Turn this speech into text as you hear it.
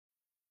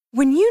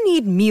When you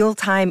need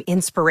mealtime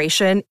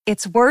inspiration,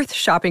 it's worth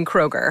shopping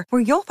Kroger,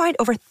 where you'll find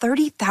over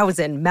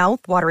 30,000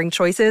 mouth-watering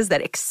choices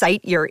that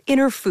excite your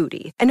inner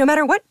foodie. And no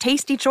matter what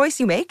tasty choice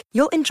you make,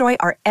 you'll enjoy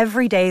our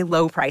everyday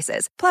low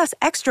prices, plus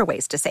extra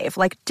ways to save,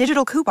 like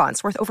digital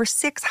coupons worth over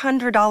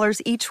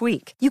 $600 each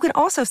week. You can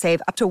also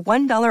save up to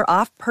 $1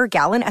 off per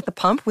gallon at the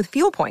pump with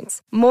fuel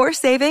points. More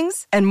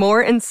savings and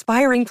more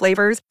inspiring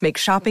flavors make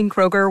shopping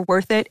Kroger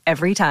worth it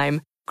every time.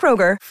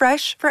 Kroger,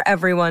 fresh for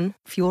everyone.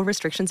 Fuel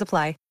restrictions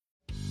apply.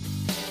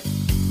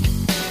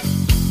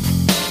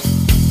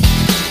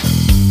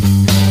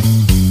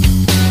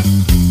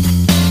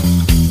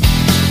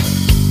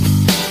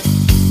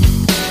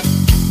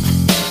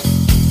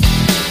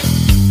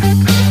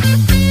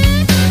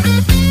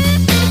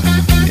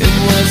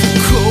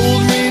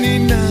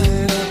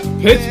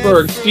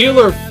 Pittsburgh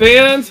Steelers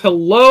fans,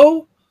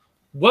 hello.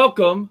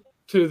 Welcome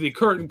to the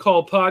Curtain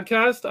Call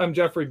podcast. I'm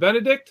Geoffrey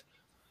Benedict.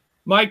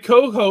 My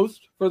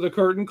co-host for the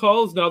Curtain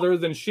Call is none other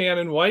than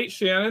Shannon White.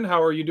 Shannon,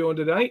 how are you doing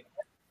tonight?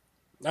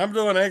 I'm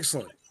doing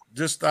excellent.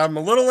 I'm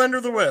a little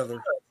under the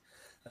weather,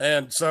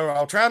 and so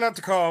I'll try not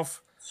to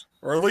cough,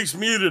 or at least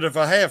mute it if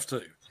I have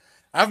to.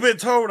 I've been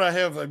told I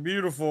have a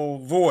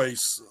beautiful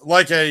voice,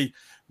 like a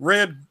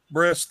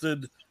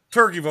red-breasted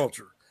turkey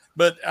vulture,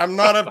 but I'm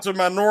not up to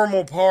my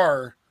normal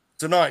par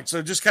tonight,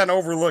 so just kind of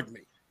overlook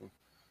me.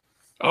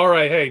 All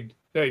right,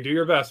 hey, do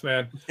your best,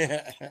 man.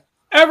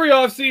 Every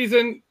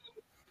offseason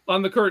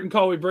on the Curtain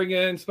Call, we bring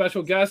in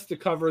special guests to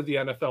cover the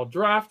NFL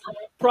draft,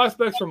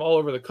 prospects from all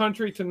over the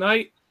country.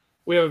 Tonight,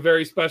 we have a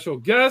very special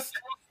guest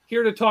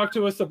here to talk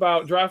to us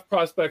about draft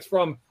prospects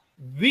from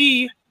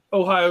the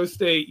Ohio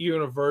State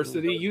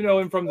University. You know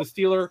him from the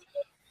Steeler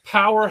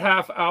Power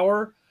Half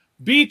Hour,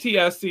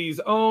 BTSC's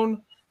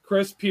own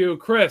Chris Pugh.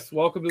 Chris,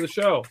 welcome to the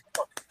show.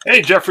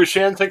 Hey, Geoffrey,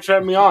 Shannon, thanks for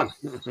having me on.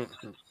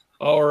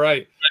 All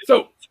right.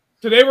 So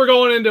today we're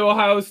going into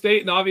Ohio State,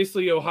 and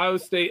obviously Ohio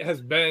State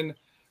has been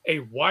a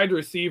wide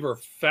receiver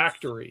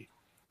factory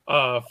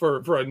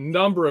for a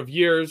number of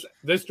years.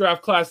 This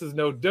draft class is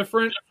no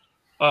different.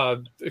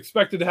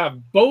 Expected to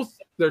have both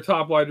their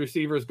top wide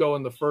receivers go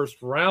in the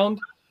first round.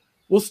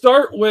 We'll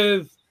start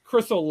with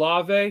Chris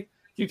Olave. Can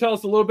you tell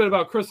us a little bit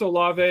about Chris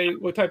Olave,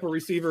 what type of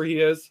receiver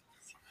he is?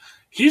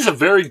 He's a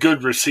very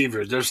good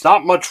receiver. There's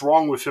not much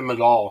wrong with him at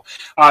all.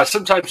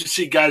 Sometimes you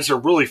see guys that are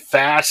really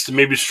fast and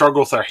maybe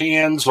struggle with their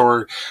hands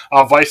or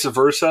vice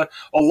versa.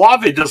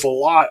 Olave does a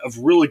lot of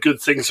really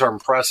good things that are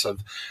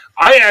impressive.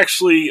 I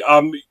actually,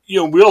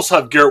 we also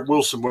have Garrett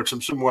Wilson, which I'm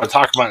assuming we're going to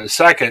talk about in a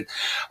second.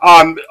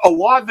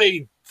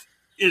 Olave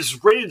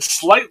is rated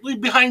slightly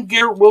behind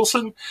Garrett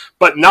Wilson,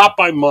 but not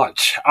by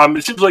much.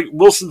 It seems like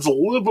Wilson's a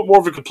little bit more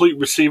of a complete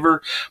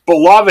receiver, but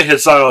Olave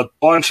has done a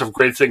bunch of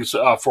great things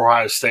for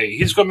Ohio State.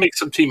 He's going to make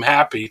some team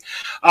happy.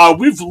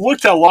 We've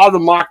looked at a lot of the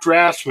mock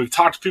drafts. We've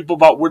talked to people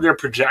about where they're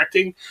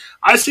projecting.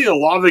 I see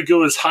Olave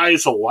go as high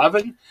as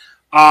 11.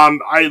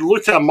 I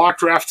looked at a mock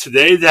draft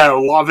today that had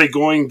Olave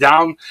going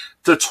down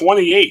to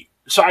 28.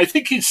 So I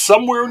think he's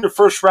somewhere in the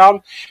first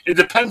round. It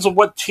depends on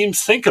what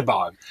teams think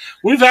about him.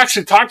 We've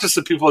actually talked to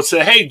some people that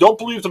say, hey, don't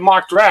believe the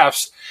mock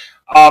drafts.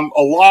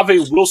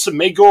 Olave Wilson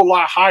may go a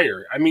lot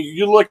higher. I mean,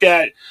 you look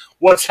at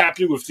what's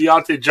happening with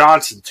Deontay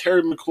Johnson,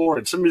 Terry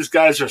McLaurin. Some of these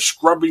guys are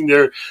scrubbing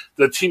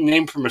the team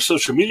name from their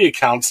social media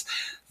accounts.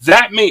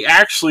 That may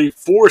actually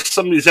force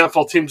some of these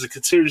NFL teams to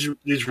consider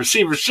these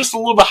receivers just a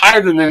little bit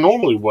higher than they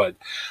normally would.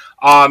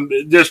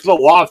 There's been a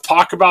lot of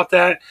talk about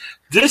that.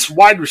 This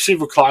wide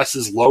receiver class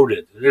is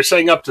loaded. They're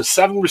saying up to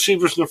 7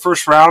 receivers in the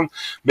first round,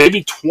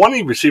 maybe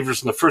 20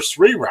 receivers in the first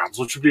 3 rounds,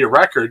 which would be a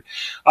record.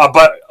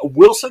 But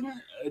Wilson,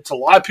 to a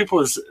lot of people,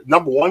 is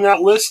number 1 on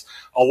that list.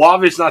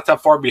 Olave's not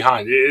that far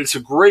behind. It's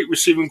a great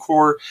receiving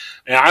core,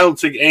 and I don't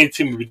think any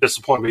team would be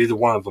disappointed with either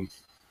one of them.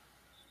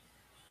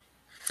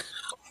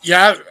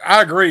 Yeah,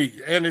 I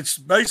agree. And it's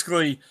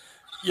basically,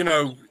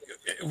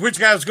 which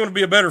guy's going to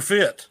be a better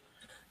fit,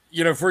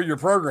 for your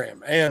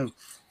program. And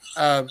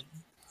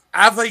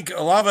I think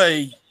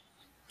Olave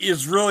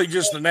is really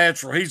just a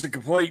natural. He's a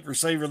complete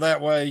receiver that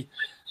way.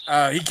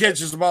 He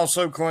catches the ball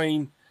so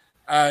clean,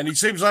 and he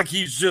seems like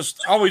he's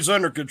just always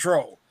under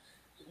control.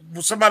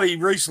 Somebody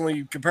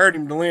recently compared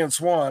him to Lynn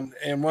Swann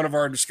in one of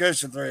our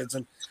discussion threads,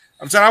 and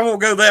I'm saying I won't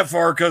go that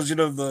far because,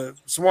 the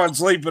Swann's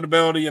leaping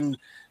ability and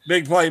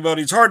big play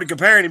ability. It's hard to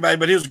compare anybody,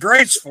 but his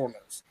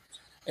gracefulness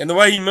and the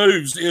way he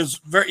moves is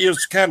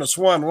kind of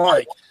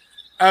Swann-like.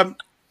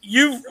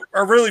 You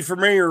are really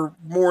familiar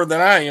more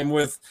than I am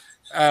with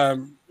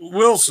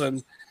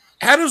Wilson.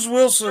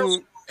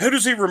 Who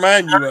does he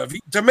remind you of?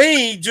 To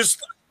me,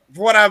 just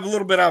what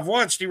I've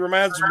watched, he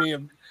reminds me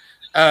of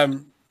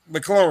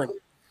McLaurin.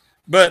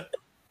 But,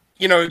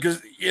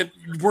 because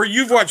where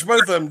you've watched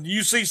both of them, do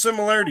you see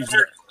similarities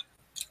there?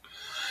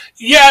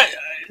 Yeah,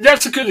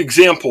 that's a good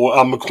example.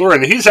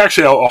 McLaurin, he's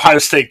actually an Ohio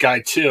State guy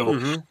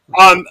too.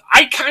 Mm-hmm.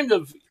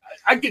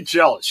 I get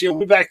jealous.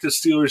 We back the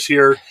Steelers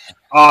here.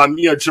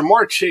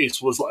 Jamar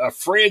Chase was a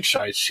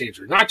franchise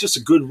changer, not just a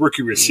good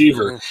rookie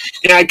receiver.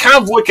 Mm-hmm. And I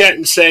kind of look at it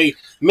and say,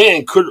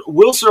 man, could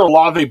Wilson or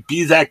Olave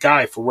be that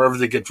guy for wherever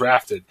they get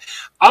drafted?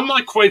 I'm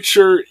not quite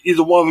sure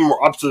either one of them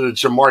are up to the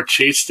Jamar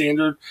Chase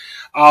standard,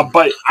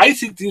 but I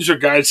think these are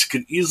guys who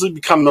could easily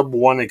become number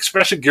one,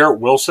 especially Garrett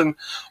Wilson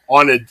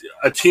on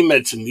a team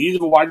that's in need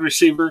of a wide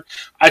receiver.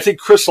 I think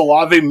Chris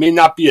Olave may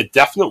not be a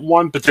definite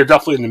one, but they're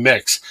definitely in the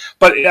mix.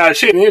 But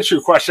Shane, to answer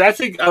your question, I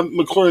think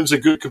McLaurin's a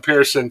good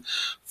comparison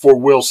for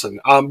Wilson.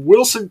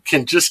 Wilson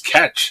can just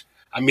catch.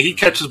 I mean, he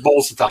catches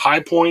balls at the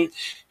high point.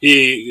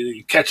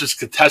 He catches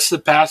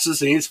contested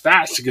passes, and he's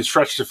fast. He can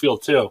stretch the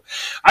field, too.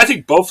 I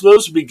think both of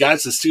those would be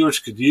guys the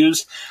Steelers could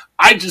use.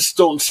 I just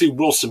don't see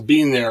Wilson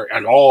being there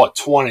at all at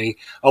 20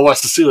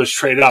 unless the Steelers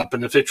trade up.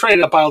 And if they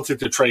trade up, I don't think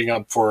they're trading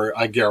up for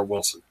Garrett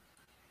Wilson.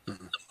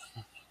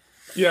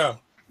 Yeah,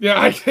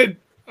 I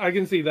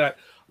can see that.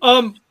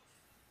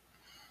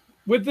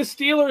 With the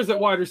Steelers at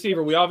wide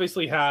receiver, we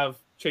obviously have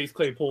Chase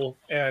Claypool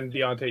and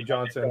Deontay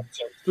Johnson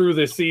through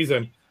this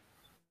season.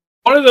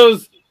 One of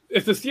those,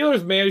 if the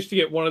Steelers manage to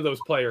get one of those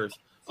players,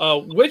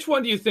 which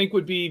one do you think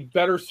would be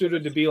better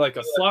suited to be like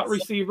a slot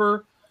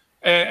receiver?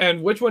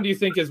 And which one do you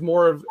think is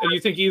more of, do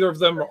you think either of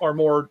them are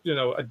more,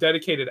 a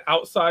dedicated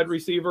outside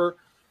receiver?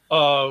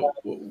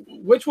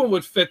 Which one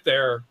would fit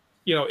there,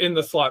 in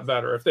the slot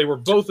better if they were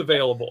both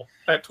available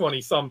at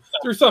 20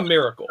 through some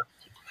miracle?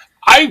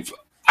 I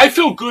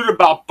feel good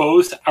about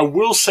both. I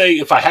will say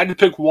if I had to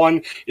pick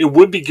one, it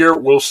would be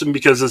Garrett Wilson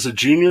because as a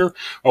junior,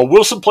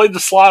 Wilson played the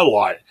slot a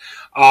lot.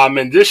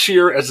 And this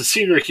year, as a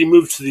senior, he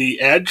moved to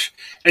the edge,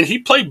 and he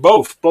played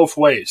both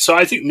ways. So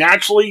I think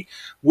naturally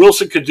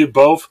Wilson could do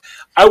both.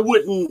 I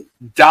wouldn't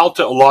doubt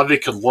that Olave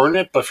could learn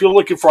it, but if you're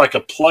looking for like a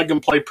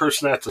plug-and-play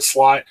person at the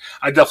slot,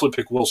 I definitely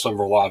pick Wilson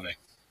over Olave.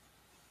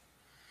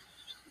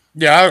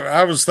 Yeah,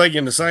 I was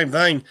thinking the same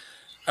thing.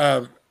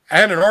 I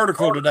had an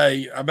article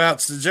today about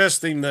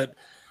suggesting that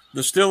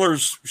the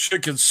Steelers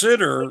should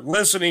consider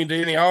listening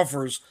to any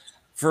offers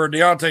for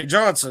Deontay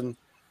Johnson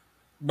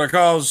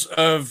because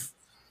of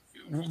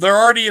they're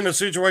already in a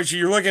situation.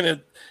 You're looking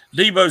at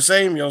Deebo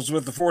Samuels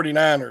with the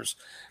 49ers,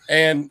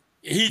 and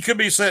he could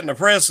be setting a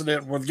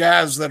precedent with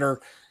guys that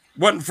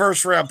wasn't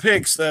first-round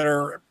picks that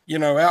are,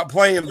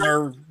 outplaying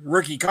their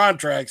rookie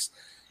contracts,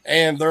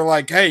 and they're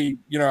like, hey,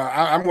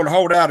 I'm going to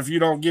hold out if you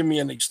don't give me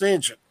an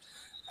extension.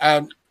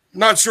 I'm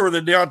not sure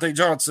that Deontay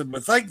Johnson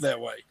would think that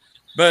way,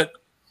 but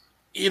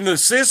in the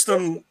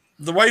system,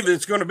 the way that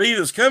it's going to be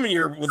this coming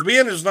year, with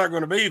Benedict not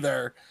going to be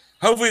there,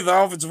 hopefully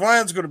the offensive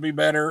line is going to be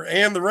better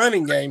and the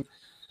running game.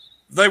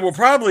 They will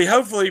probably,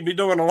 hopefully, be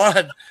doing a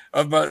lot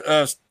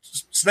of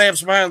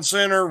snaps behind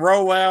center,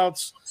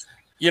 rollouts,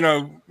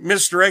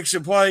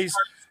 misdirection plays,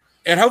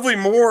 and hopefully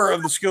more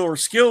of the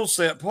skill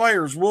set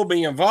players will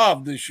be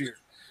involved this year.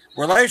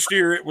 Where last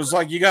year it was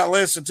like you got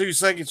less than 2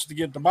 seconds to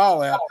get the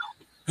ball out.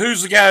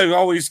 Who's the guy who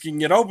always can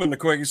get open the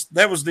quickest?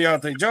 That was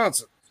Deontay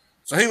Johnson.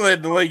 So he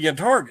led the league in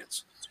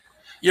targets.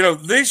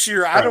 This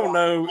year I don't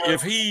know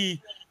if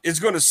he is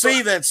going to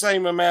see that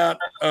same amount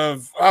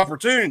of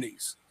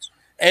opportunities.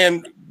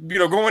 And,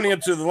 going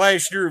into the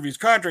last year of his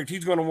contract,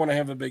 he's going to want to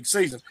have a big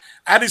season.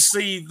 I just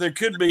see there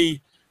could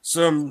be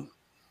some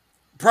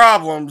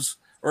problems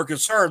or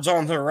concerns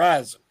on the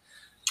horizon.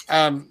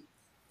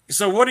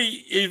 So what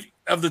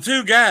of the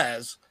two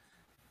guys,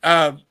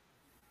 Johnson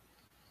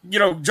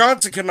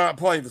cannot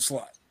play the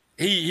slot.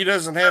 He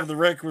doesn't have the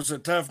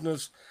requisite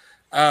toughness.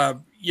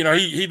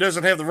 He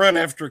doesn't have the run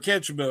after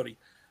catch ability.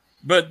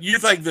 But you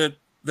think that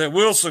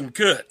Wilson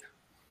could?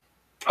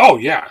 Oh,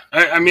 yeah.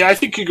 I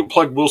think you could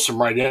plug Wilson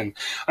right in.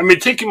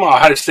 Take him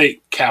Ohio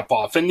State cap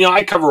off. And,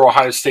 I cover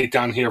Ohio State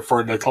down here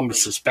for the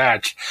Columbus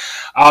Dispatch.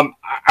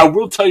 I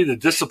will tell you the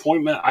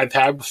disappointment I've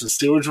had with the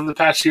Steelers over the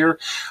past year.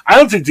 I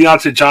don't think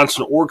Deontay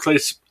Johnson or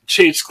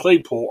Chase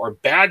Claypool are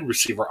bad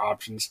receiver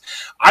options.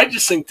 I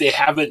just think they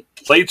haven't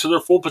played to their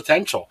full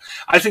potential.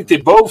 I think they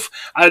both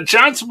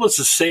Johnson was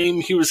the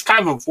same. He was kind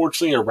of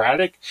unfortunately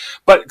erratic,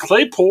 but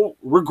Claypool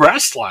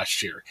regressed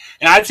last year.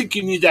 And I think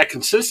you need that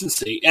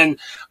consistency. And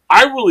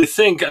I really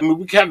think,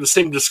 we can have the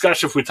same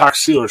discussion if we talk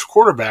Steelers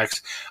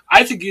quarterbacks.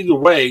 I think either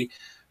way,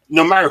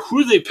 no matter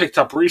who they picked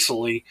up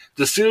recently,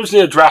 the Steelers need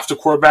to draft a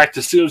quarterback,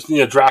 the Steelers need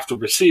to draft a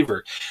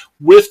receiver.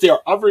 With their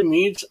other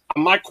needs,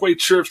 I'm not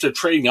quite sure if they're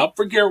trading up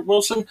for Garrett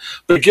Wilson,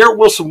 but Garrett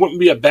Wilson wouldn't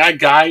be a bad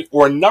guy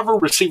or another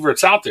receiver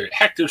that's out there.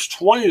 Heck, there's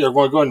 20 that are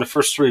going to go in the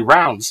first 3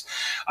 rounds.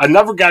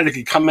 Another guy that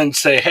could come in and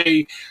say,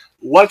 hey,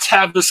 let's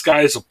have this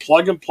guy as a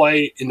plug and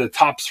play in the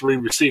top 3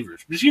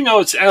 receivers. Because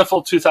it's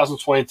NFL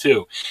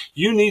 2022.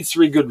 You need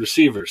 3 good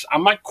receivers.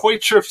 I'm not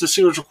quite sure if the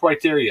Steelers are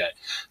quite there yet.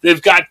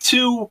 They've got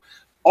 2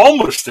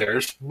 almost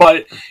theirs,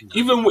 but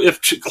even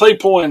if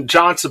Claypool and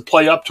Johnson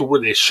play up to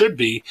where they should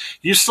be,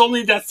 you still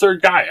need that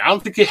 3rd guy. I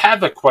don't think you have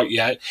that quite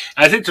yet.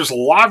 And I think there's a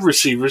lot of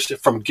receivers,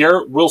 from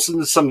Garrett Wilson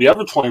to some of the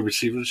other 20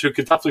 receivers, who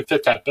could definitely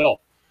fit that bill.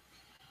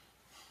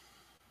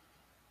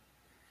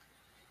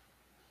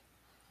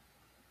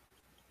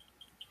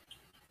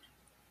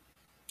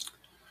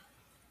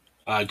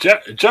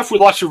 Jeff, we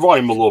lost your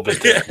volume a little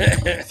bit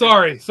there.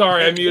 Sorry,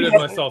 I muted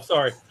myself.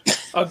 Sorry.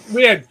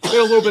 We had a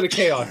little bit of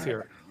chaos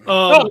here.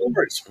 But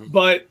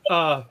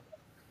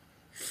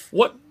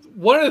what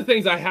one of the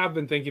things I have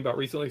been thinking about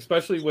recently,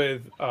 especially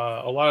with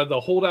a lot of the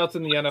holdouts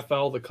in the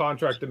NFL, the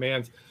contract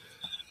demands,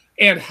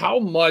 and how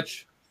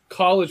much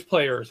college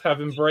players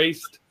have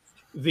embraced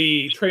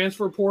the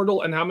transfer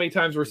portal and how many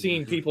times we're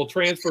seeing people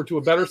transfer to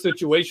a better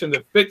situation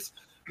that fits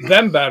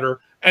them better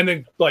and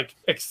then like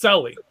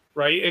excelling,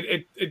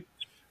 right?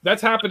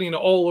 That's happening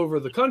all over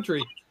the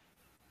country.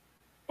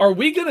 Are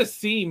we going to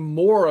see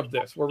more of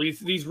this where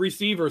these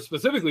receivers,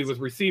 specifically with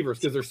receivers,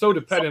 because they're so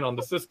dependent on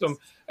the system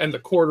and the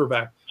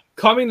quarterback,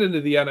 coming into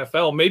the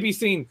NFL, maybe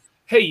seeing,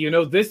 hey,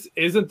 this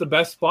isn't the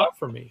best spot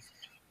for me,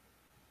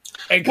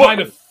 and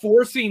kind of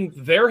forcing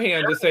their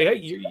hand to say, hey,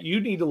 you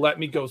need to let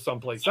me go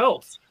someplace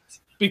else,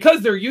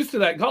 because they're used to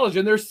that in college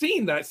and they're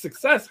seeing that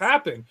success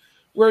happen,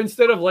 where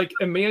instead of like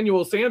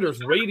Emmanuel Sanders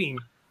waiting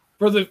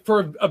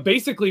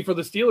basically for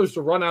the Steelers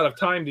to run out of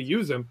time to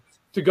use him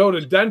to go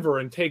to Denver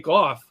and take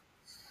off.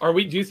 Do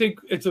you think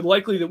it's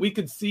likely that we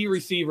could see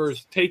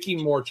receivers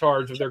taking more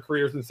charge of their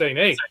careers and saying,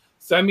 hey,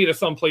 send me to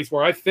some place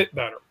where I fit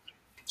better?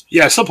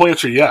 Yeah, simple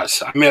answer,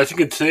 yes. I mean, I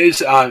think in today's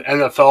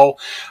NFL,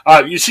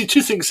 you see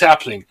two things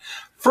happening.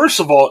 First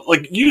of all,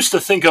 like, you used to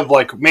think of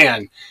like,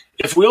 man,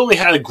 if we only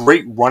had a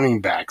great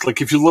running back,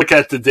 like if you look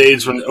at the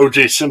days when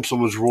O.J.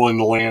 Simpson was ruling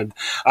the land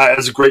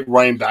as a great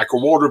running back, or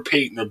Walter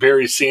Payton or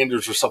Barry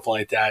Sanders or something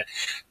like that,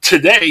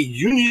 today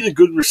you need a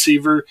good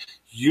receiver,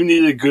 you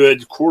need a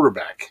good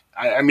quarterback.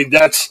 I mean,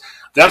 that's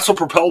what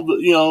propelled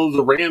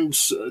the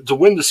Rams to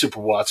win the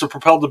Super Bowl. That's what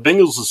propelled the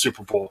Bengals to the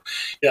Super Bowl.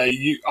 Yeah,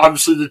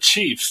 obviously the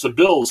Chiefs, the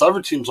Bills,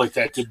 other teams like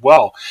that did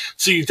well.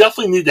 So you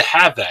definitely need to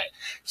have that.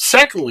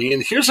 Secondly,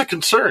 and here's a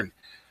concern,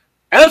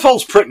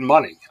 NFL's printing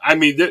money. I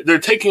mean, they're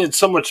taking in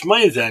so much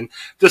money then.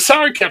 The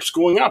salary cap's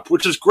going up,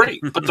 which is great.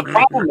 But the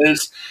problem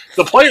is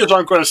the players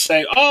aren't going to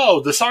say,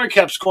 oh, the salary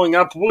cap's going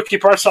up, we'll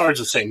keep our salaries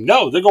the same.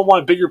 No, they're going to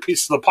want a bigger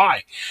piece of the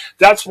pie.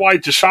 That's why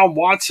Deshaun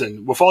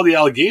Watson, with all the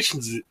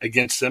allegations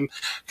against him,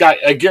 got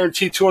a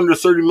guaranteed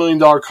 $230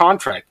 million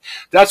contract.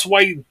 That's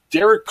why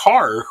Derek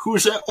Carr,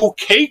 who's an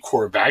okay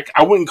quarterback,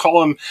 I wouldn't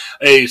call him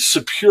a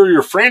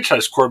superior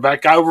franchise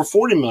quarterback, got over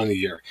 $40 million a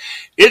year.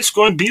 It's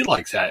going to be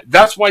like that.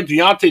 That's why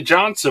Deontay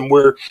Johnson,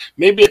 where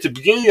maybe at the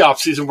beginning of the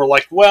offseason we're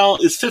like, well,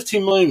 is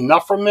 $15 million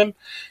enough from him?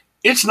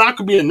 It's not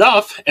going to be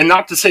enough. And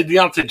not to say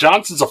Deontay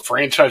Johnson's a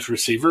franchise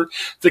receiver.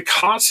 The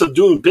cost of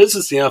doing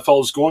business in the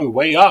NFL is going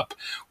way up,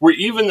 where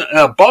even an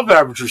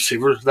above-average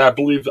receiver, that I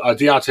believe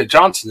Deontay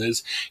Johnson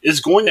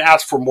is going to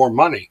ask for more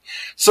money.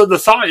 So the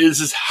thought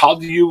is how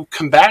do you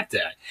combat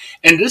that?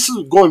 And this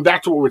is going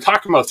back to what we're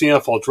talking about, the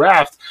NFL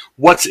draft.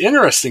 What's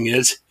interesting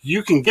is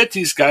you can get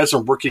these guys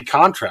on rookie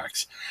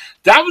contracts.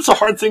 That was a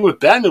hard thing with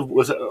Ben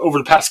over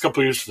the past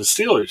couple of years for the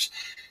Steelers.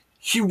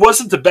 He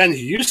wasn't the Ben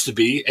he used to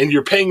be, and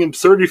you're paying him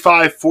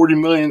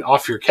 $35-40 million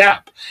off your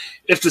cap.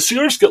 If the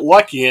Steelers get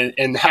lucky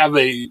and have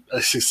a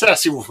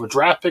success, either with a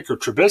draft pick or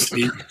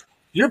Trubisky,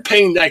 you're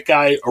paying that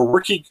guy a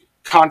rookie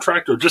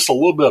contract or just a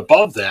little bit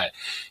above that.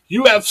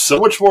 You have so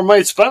much more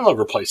money to spend on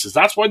other places.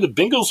 That's why the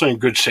Bengals are in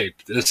good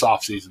shape this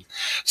offseason.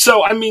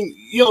 So, I mean,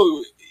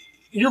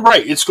 you're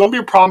right. It's going to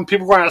be a problem.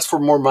 People are going to ask for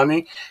more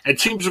money, and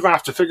teams are going to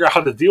have to figure out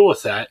how to deal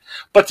with that.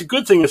 But the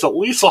good thing is at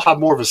least they'll have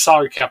more of a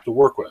salary cap to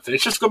work with.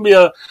 It's just going to be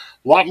a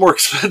lot more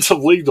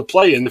expensive league to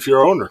play in if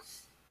you're an owner.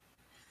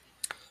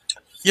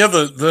 Yeah,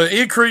 the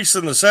increase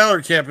in the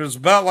salary cap is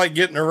about like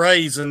getting a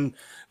raise, and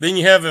then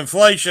you have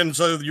inflation,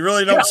 so you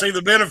really don't see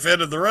the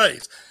benefit of the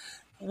raise.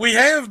 We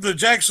have the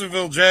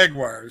Jacksonville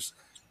Jaguars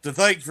to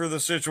thank for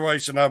the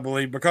situation, I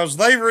believe, because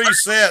they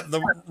reset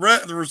the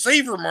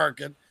receiver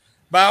market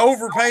by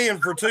overpaying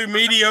for two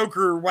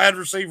mediocre wide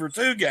receiver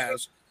 2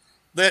 guys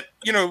that,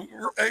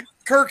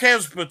 Kirk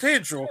has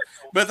potential,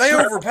 but they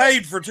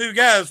overpaid for 2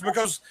 guys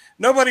because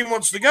nobody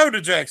wants to go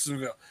to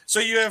Jacksonville. So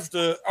you have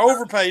to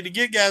overpay to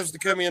get guys to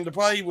come in to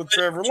play with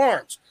Trevor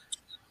Lawrence.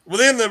 Well,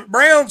 then the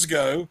Browns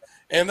go,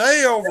 and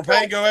they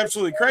overpay, go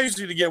absolutely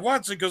crazy to get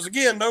Watson because,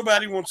 again,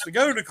 nobody wants to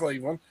go to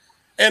Cleveland.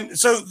 And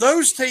so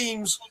those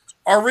teams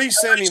are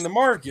resetting the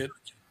market,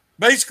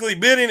 basically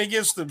bidding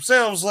against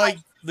themselves like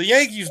the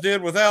Yankees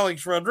did with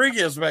Alex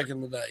Rodriguez back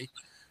in the day.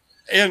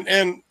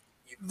 And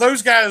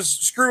those guys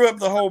screw up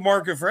the whole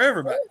market for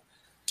everybody.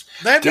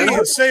 That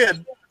being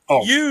said,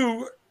 I'm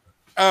going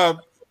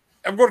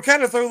to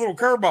kind of throw a little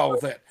curveball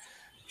with that.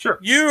 Sure.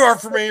 You are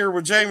familiar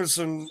with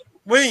Jameson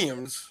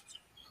Williams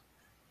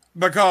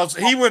because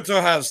he went to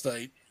Ohio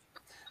State,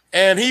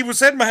 and he was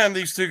sitting behind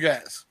these 2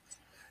 guys.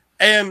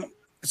 And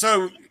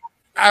so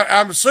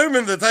I'm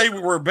assuming that they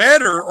were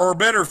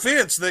better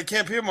fits that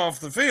kept him off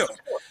the field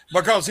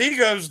because he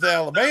goes to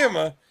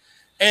Alabama,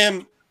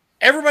 and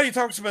everybody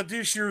talks about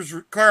this year's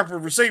crop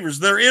of receivers.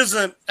 There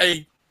isn't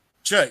a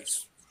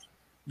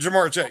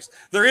Jamar Chase.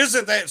 There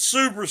isn't that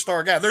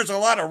superstar guy. There's a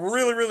lot of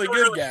really, really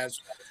good guys,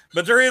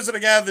 but there isn't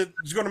a guy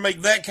that's going to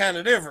make that kind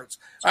of difference.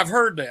 I've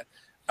heard that.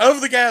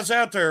 Of the guys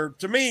out there,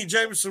 to me,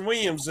 Jameson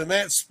Williams and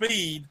that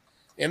speed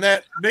and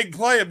that big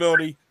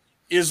playability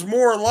is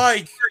more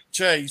like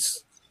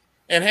Chase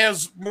and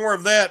has more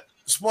of that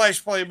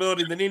splash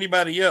playability than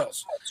anybody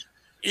else.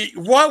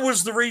 What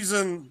was the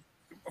reason,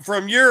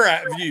 from your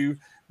view,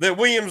 that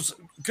Williams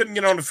couldn't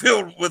get on the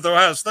field with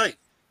Ohio State.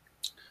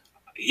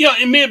 Yeah,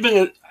 it may have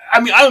been I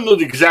don't know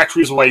the exact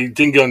reason why he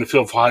didn't get on the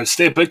field for Ohio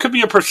State, but it could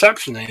be a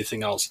perception than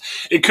anything else.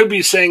 It could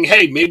be saying,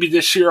 hey, maybe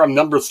this year I'm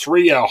number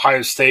 3 at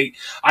Ohio State.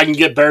 I can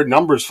get better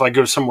numbers if I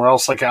go somewhere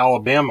else like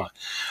Alabama.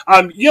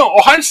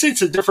 Ohio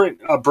State's a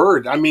different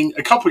bird.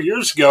 A couple of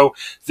years ago,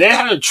 they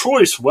had a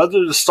choice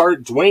whether to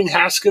start Dwayne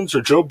Haskins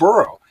or Joe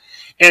Burrow.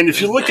 And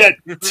if you look at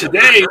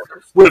today,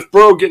 with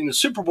Burrow getting the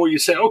Super Bowl, you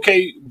say,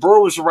 okay,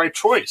 Burrow was the right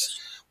choice.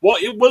 Well,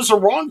 it was a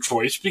wrong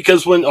choice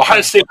because when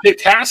Ohio State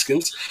picked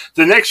Haskins,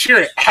 the next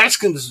year,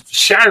 Haskins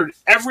shattered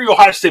every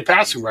Ohio State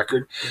passing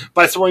record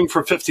by throwing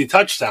for 50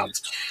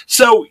 touchdowns.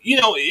 So,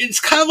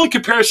 it's kind of like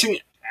comparing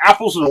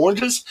apples and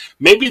oranges.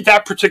 Maybe at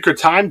that particular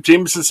time,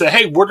 Jameson said,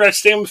 hey, where do I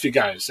stand with you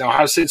guys? Now,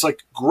 Ohio State's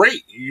like,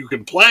 great, you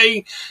can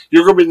play.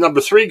 You're going to be the number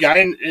 3 guy.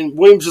 And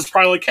Williams is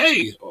probably like,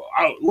 hey,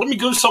 let me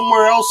go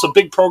somewhere else, a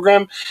big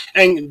program,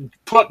 and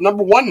put up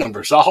number 1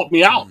 numbers. That'll help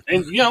me out.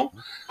 And,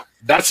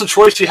 that's the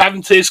choice you have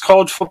in today's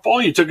college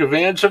football. You took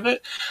advantage of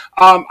it.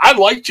 I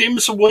like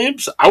Jameson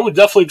Williams. I would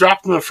definitely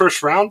draft him in the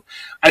first round.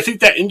 I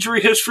think that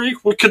injury history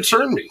would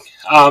concern me.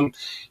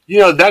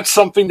 That's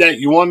something that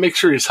you want to make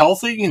sure he's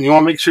healthy and you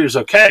want to make sure he's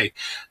okay.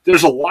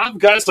 There's a lot of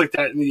guys like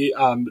that in the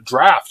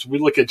draft. We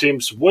look at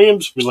Jameson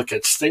Williams. We look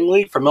at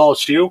Stingley from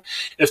LSU.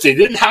 If they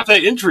didn't have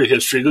that injury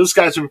history, those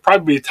guys would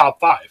probably be top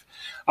 5.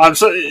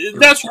 So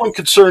that's one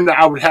concern that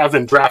I would have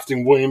in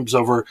drafting Williams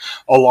over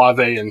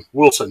Olave and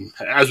Wilson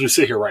as we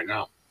sit here right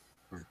now.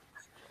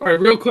 All right,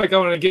 real quick, I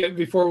want to get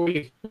before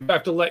we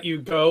have to let you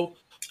go.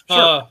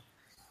 Sure.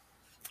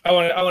 I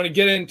want to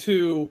get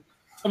into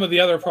some of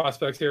the other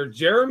prospects here.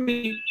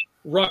 Jeremy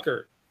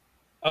Ruckert,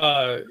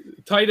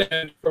 tight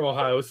end from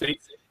Ohio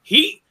State.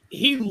 He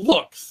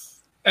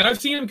looks, and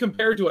I've seen him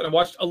compared to it. I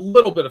watched a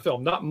little bit of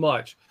film, not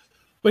much,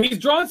 but he's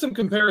drawn some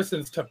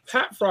comparisons to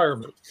Pat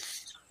Freiermuth.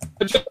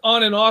 Just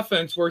on an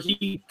offense where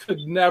he could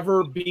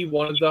never be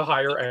one of the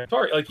higher end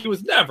targets. Like he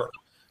was never.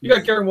 You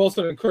got Garrett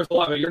Wilson and Chris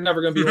Olave. You're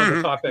never going to be one of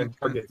the top end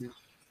targets.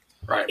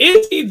 Right?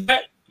 Is he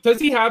that?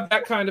 Does he have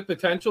that kind of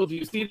potential? Do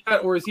you see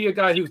that, or is he a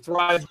guy who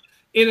thrives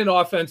in an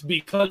offense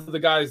because of the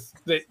guys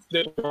that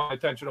draw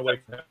attention away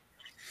from him?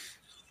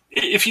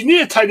 If you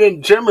need a tight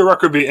end, Jeremy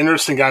Ruckert would be an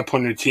interesting guy to put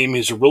on your team.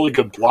 He's a really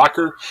good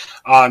blocker.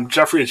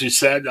 Geoffrey, as you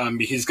said,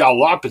 he's got a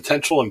lot of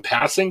potential in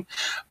passing.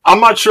 I'm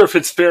not sure if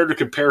it's fair to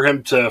compare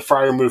him to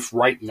Freiermuth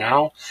right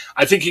now.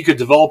 I think he could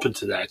develop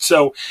into that.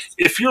 So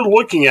if you're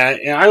looking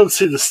at, and I don't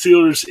see the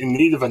Steelers in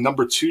need of a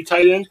number 2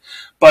 tight end,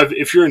 but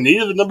if you're in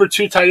need of a number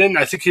 2 tight end,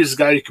 I think he's a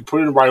guy you can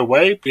put in right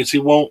away because he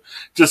won't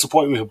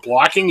disappoint you with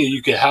blocking and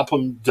you can help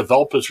him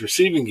develop his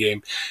receiving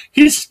game.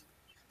 He's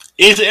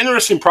an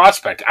interesting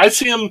prospect. I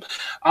see him,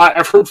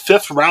 I've heard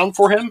 5th round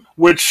for him,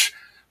 which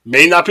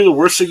may not be the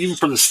worst thing even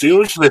for the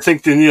Steelers. They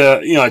think they need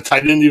a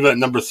tight end even at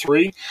number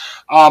 3.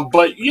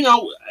 But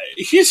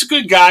he's a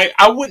good guy.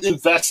 I wouldn't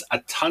invest a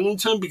ton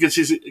into him because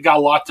he's got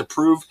a lot to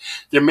prove.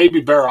 There may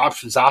be better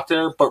options out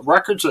there, but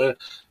Ruckert's a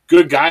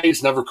good guy.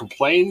 He's never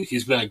complained.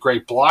 He's been a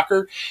great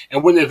blocker.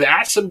 And when they've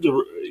asked him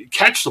to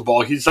catch the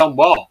ball, he's done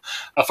well.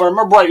 If I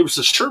remember right, it was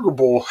the Sugar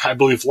Bowl, I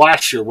believe,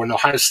 last year when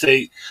Ohio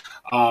State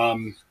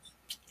had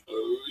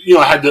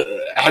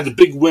the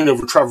big win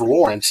over Trevor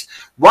Lawrence.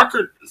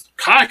 Ruckert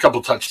caught a couple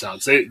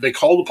touchdowns. They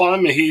called upon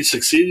him and he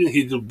succeeded.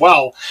 He did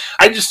well.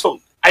 I just don't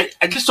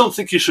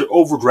think you should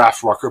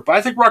overdraft Ruckert, but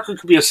I think Ruckert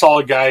could be a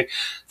solid guy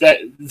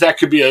that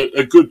could be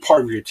a good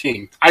part of your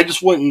team. I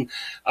just wouldn't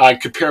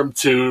compare him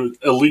to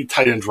elite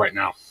tight ends right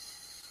now.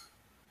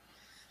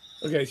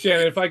 Okay,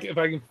 Shannon, if I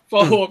can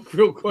follow up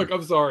real quick,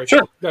 I'm sorry.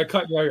 Sure. Got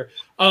cut you out here.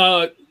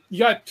 You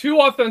got 2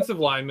 offensive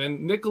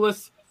linemen,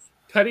 Nicholas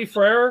Teddy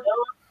Frere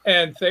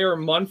and Thayer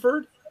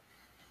Munford.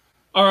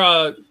 They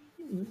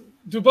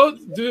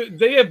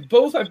have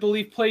both, I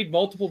believe, played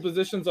multiple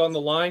positions on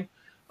the line.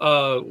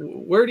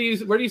 Where do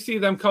you see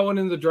them going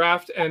in the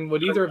draft? And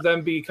would either of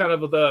them be kind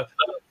of I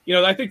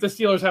think the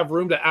Steelers have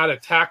room to add a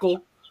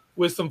tackle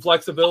with some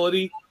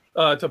flexibility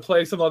to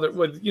play some other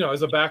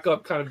as a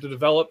backup kind of to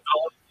develop.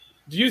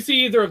 Do you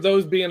see either of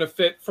those being a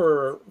fit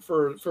for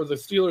the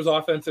Steelers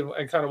offense and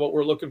kind of what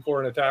we're looking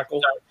for in a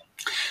tackle?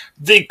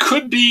 They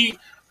could be.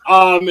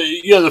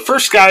 The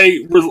first guy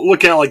we're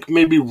looking at like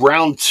maybe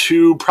round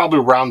 2, probably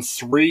round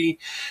 3.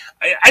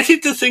 I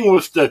think the thing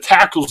with the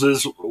tackles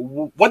is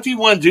what do you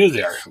want to do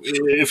there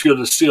if you're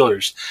the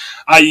Steelers?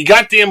 You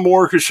got Dan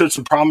Moore who showed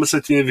some promise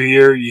at the end of the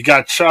year. You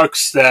got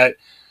Chucks that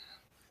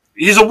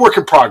he's a work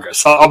in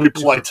progress. I'll be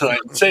polite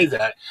tonight and say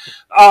that.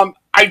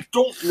 I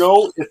don't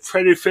know if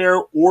Freddie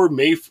Fair or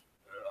Mayford,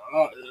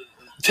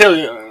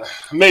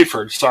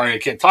 sorry, I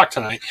can't talk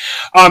tonight.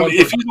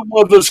 If either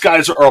one of those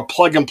guys are a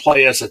plug and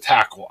play as a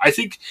tackle, I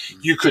think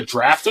you could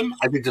draft them.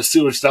 I think the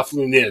Steelers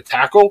definitely need a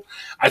tackle.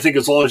 I think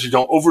as long as you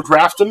don't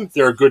overdraft them,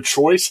 they're a good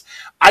choice.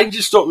 I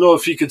just don't know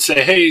if you could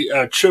say,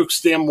 hey, Choke,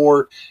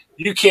 Stanmore,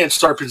 you can't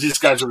start because these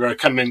guys are going to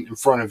come in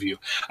front of you.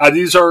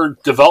 These are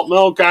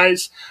developmental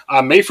guys.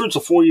 Mayford's a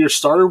 4-year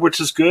starter, which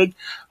is good.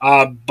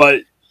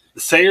 But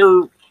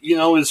Thayer,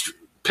 is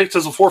picked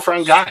as a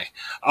 4th-round guy.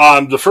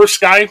 The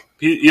first guy,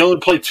 he only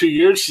played 2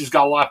 years. He's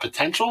got a lot of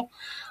potential.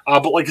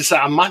 But like I said,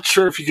 I'm not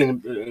sure if you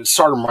can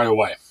start him right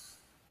away.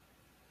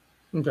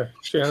 Okay,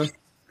 Shannon?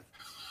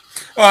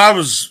 Well, I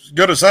was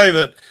going to say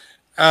that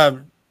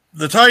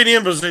the tight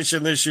end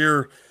position this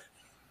year,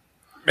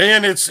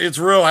 man, it's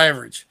real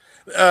average.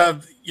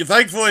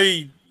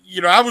 Thankfully,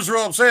 I was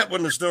real upset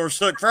when the Steelers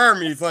took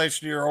Freiermuth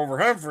last year over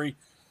Humphrey.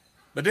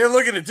 But then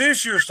looking at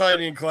this year's tight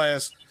end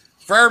class,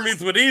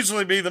 Freiermuth would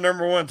easily be the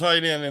number 1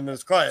 tight end in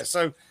this class.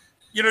 So,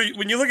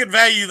 when you look at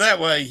value that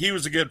way, he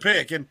was a good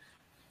pick. And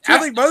I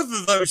think both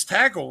of those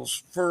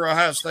tackles for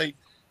Ohio State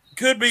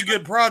could be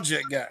good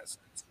project guys.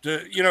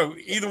 To,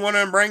 either one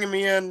of them bring them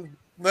in,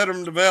 let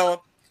them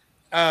develop.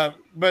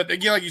 But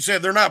again, like you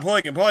said, they're not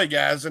plug-and-play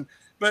guys.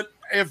 But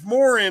if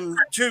Moore and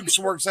Chooks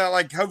works out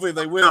like hopefully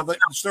they will, the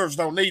Steelers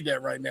don't need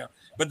that right now.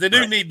 But they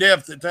do need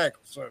depth at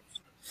tackle. So.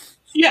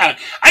 Yeah,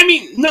 I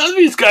mean, none of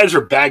these guys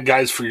are bad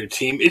guys for your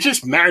team. It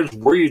just matters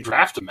where you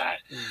draft them at.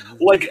 Mm-hmm.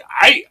 Like,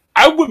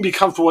 I wouldn't be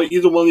comfortable with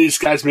either one of these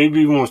guys, maybe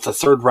even with a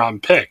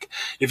 3rd-round pick.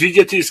 If you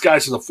get these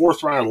guys in the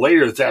 4th round or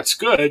later, that's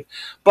good.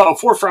 But a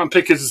 4th-round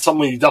pick isn't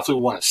someone you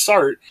definitely want to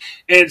start.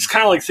 And it's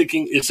kind of like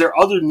thinking, is there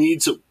other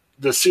needs that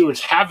the Steelers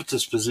have at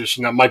this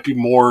position that might be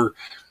more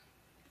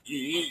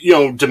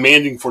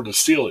demanding for the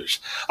Steelers?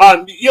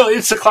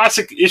 It's a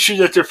classic issue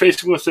that they're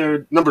facing with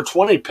their number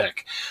 20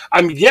 pick.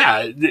 I mean,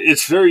 yeah,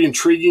 it's very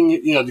intriguing,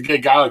 to get a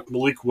guy like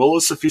Malik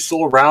Willis if he's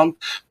still around,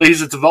 but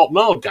he's a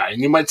developmental guy.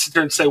 And you might sit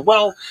there and say,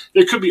 well,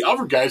 there could be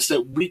other guys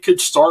that we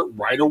could start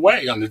right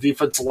away on the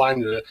defensive line,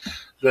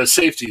 the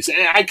safeties.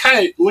 And I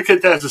kind of look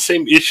at that as the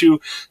same issue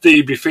that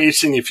you'd be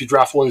facing if you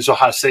draft one of these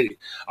Ohio State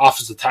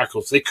offensive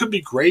tackles. They could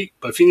be great,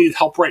 but if you need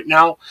help right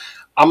now,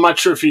 I'm not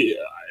sure if you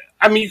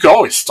can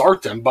always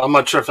start them, but I'm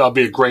not sure if that'll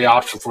be a great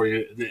option for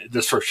you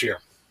this first year.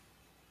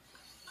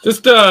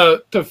 Just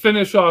to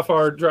finish off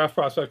our draft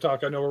prospect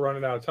talk, I know we're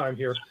running out of time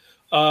here.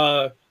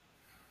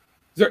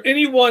 Is there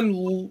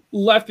anyone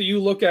left that you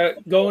look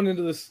at going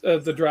into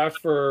the draft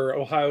for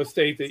Ohio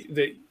State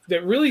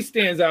that really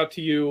stands out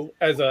to you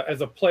as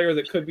a player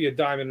that could be a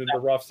diamond in the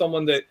rough,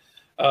 someone that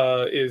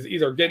is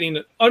either getting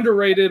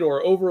underrated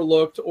or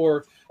overlooked,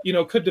 or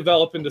could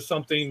develop into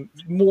something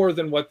more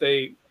than what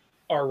they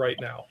are right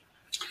now?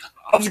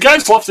 Of the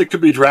guys left that could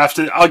be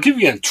drafted, I'll give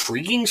you an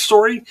intriguing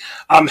story.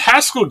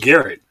 Haskell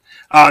Garrett.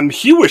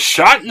 He was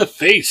shot in the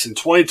face in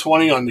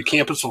 2020 on the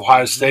campus of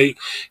Ohio State.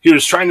 He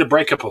was trying to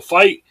break up a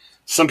fight.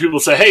 Some people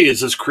say, hey,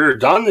 is his career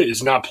done?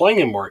 Is not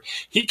playing anymore.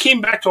 He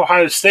came back to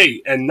Ohio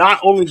State, and not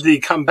only did he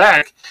come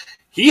back,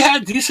 he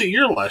had a decent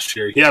year last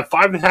year. He had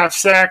 5.5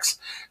 sacks,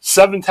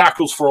 7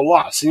 tackles for a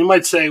loss. And you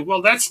might say,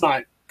 well, that's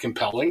not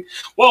compelling.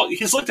 Well,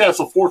 he's looked at as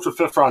a 4th or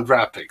 5th round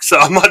draft pick, so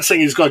I'm not saying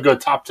he's going to go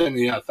top 10 in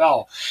the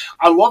NFL.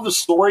 I love his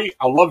story.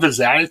 I love his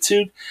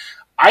attitude.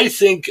 I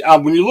think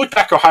when you look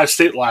back at Ohio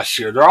State last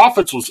year, their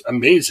offense was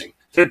amazing.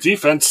 Their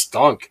defense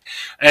stunk.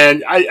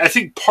 And I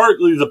think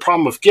partly the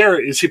problem with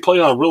Garrett is he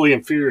played on a really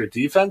inferior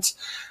defense.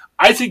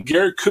 I think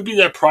Garrett could be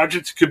that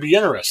project that could be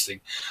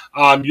interesting.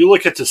 You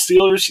look at the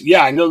Steelers,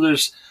 I know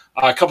there's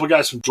a couple of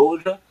guys from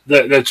Georgia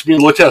that's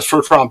being looked at as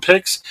 1st-round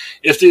picks.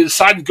 If they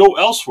decide to go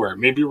elsewhere,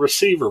 maybe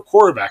receiver,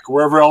 quarterback, or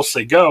wherever else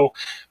they go,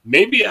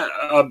 maybe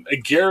a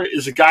Garrett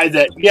is a guy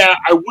that,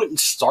 I wouldn't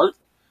start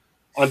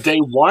on day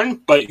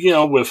one, but,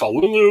 with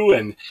Alulu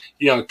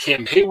and,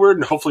 Cam Hayward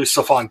and hopefully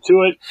Stephon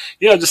Tuitt,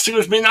 the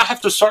Steelers may not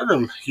have to start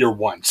him year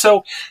one.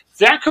 So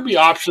that could be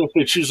optional if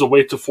they choose to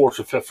wait to 4th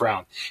or 5th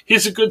round.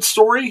 He's a good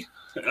story.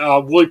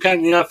 Will he pan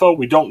in the NFL?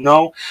 We don't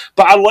know.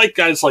 But I like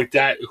guys like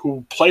that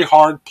who play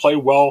hard, play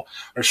well,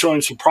 are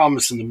showing some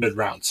promise in the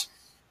mid-rounds.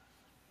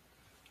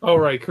 All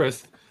right,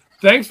 Chris.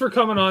 Thanks for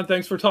coming on.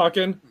 Thanks for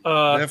talking.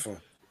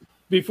 Definitely.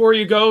 Before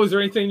you go, is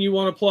there anything you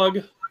want to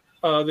plug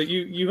that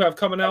you have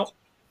coming out?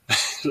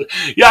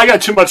 I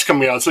got too much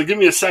coming out, so give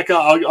me a second.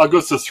 I'll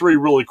go through 3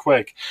 really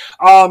quick.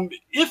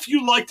 If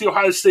you like the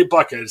Ohio State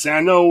Buckeyes, and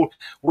I know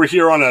we're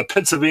here on a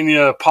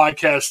Pennsylvania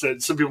podcast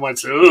that some people might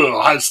say,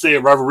 Ohio State,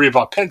 I'd rather read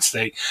about Penn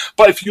State.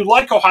 But if you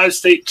like Ohio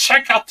State,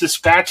 check out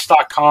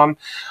dispatch.com.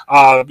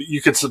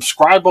 You can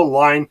subscribe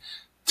online.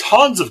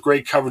 Tons of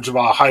great coverage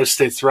about Ohio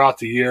State throughout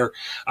the year.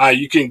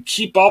 You can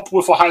keep up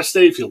with Ohio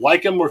State if you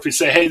like them, or if you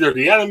say, hey, they're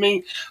the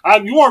enemy.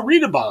 You want to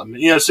read about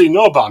them, so you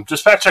know about them.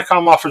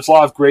 Dispatch.com offers a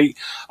lot of great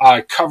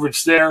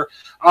coverage there.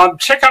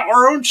 Check out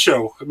our own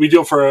show we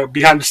do for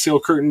Behind the Steel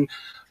Curtain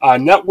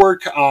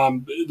Network,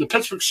 the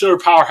Pittsburgh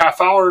Steelers Power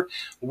Half Hour.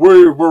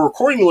 We're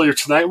recording later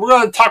tonight. We're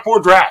going to talk more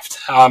draft,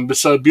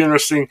 so it'll be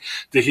interesting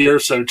to hear.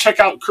 So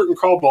check out Curtain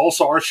Call, but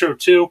also our show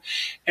too.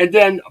 And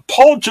then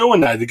Paul, Joe,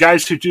 and I, the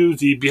guys who do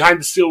the Behind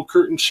the Steel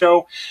Curtain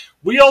show,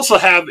 we also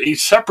have a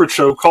separate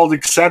show called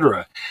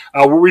Etc.,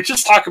 where we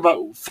just talk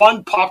about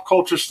fun pop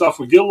culture stuff.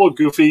 We get a little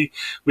goofy.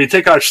 We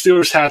take our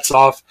Steelers hats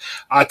off.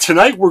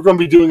 Tonight, we're going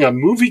to be doing a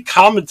movie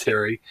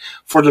commentary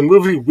for the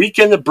movie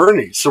Weekend at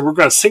Bernie's. So we're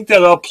going to sync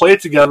that up, play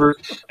it together,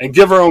 and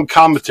give our own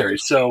commentary.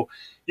 So,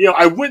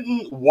 I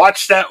wouldn't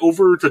watch that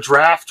over the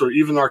draft or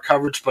even our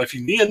coverage, but if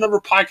you need another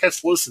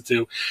podcast to listen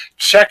to,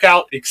 check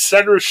out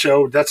Etc.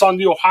 Show. That's on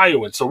the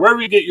Ohioan. So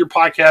wherever you get your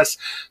podcasts,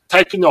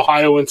 type in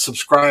Ohioan,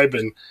 subscribe,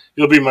 and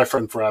you'll be my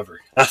friend forever.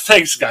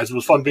 Thanks, guys. It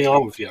was fun being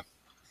on with you.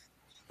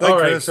 All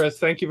right, Chris.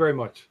 Thank you very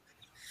much.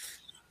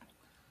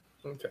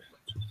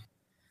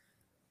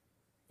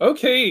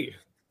 Okay.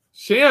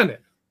 Shannon,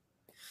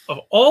 of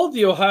all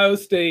the Ohio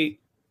State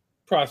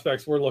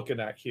prospects we're looking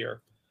at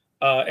here,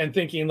 and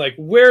thinking like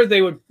what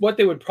they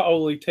would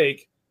probably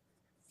take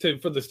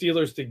for the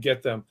Steelers to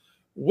get them,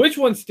 which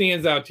one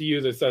stands out to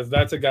you that says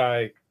that's a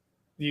guy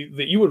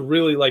that you would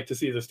really like to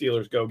see the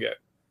Steelers go get?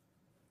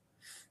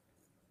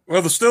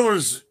 Well, the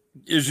Steelers,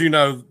 as you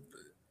know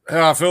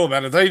how I feel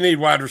about it, they need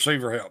wide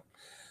receiver help.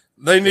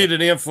 They need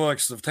an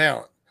influx of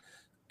talent.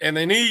 And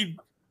they need,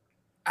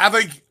 I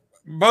think,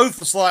 both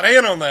the slot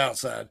and on the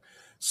outside.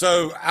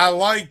 So I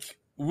like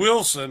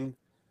Wilson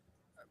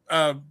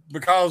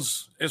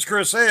because, as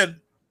Chris said,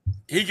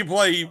 he can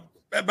play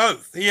at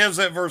both. He has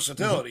that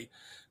versatility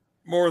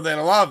more than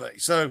Olave.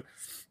 So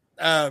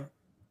I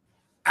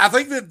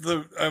think that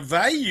the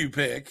value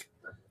pick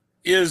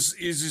is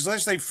his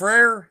last name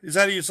Frere. Is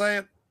that how you say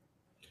it?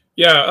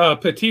 Yeah,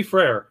 Petit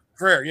Frere.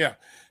 Frere, yeah.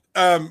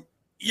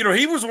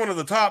 He was one of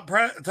the top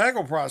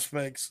tackle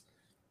prospects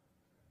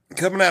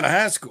coming out of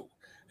high school.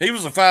 He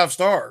was a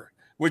 5-star,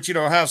 which,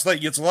 Ohio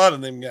State gets a lot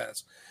of them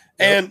guys.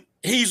 And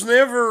he's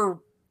never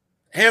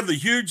had the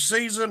huge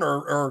season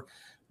or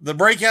the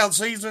breakout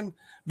season,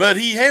 but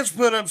he has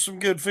put up some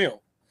good film.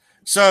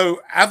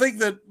 So I think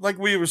that, like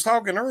we was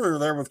talking earlier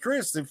there with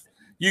Chris, if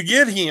you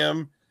get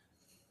him,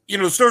 the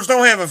Steelers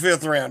don't have a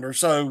 5th rounder.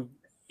 So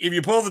if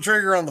you pull the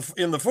trigger in the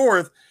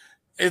 4th,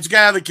 it's a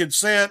guy that could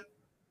set,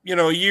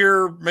 a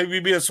year, maybe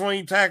be a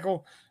swing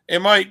tackle. It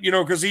might,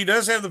 because he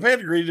does have the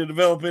pedigree to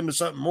develop into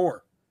something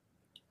more.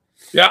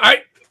 Yeah,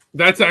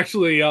 that's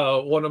actually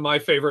one of my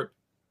favorite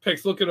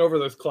picks looking over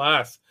this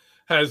class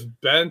has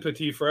been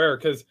Petit Frere,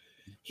 because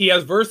he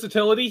has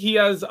versatility. He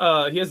has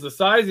the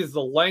size, he has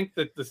the length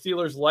that the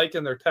Steelers like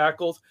in their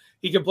tackles.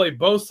 He can play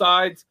both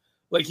sides.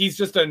 Like, he's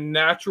just a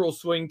natural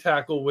swing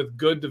tackle with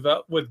good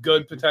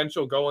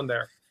potential going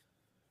there.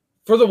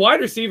 For the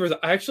wide receivers,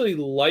 I actually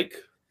like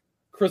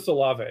Chris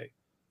Olave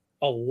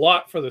a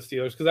lot for the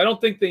Steelers, because I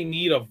don't think they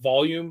need a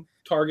volume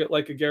target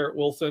like a Garrett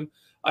Wilson.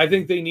 I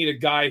think they need a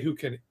guy who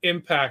can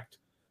impact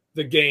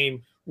the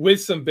game with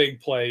some big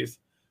plays,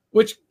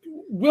 which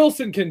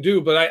Wilson can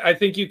do, but I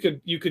think you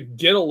could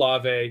get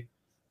Olave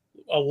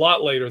a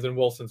lot later than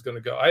Wilson's going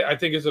to go. I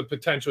think there's a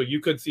potential you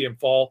could see him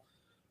fall,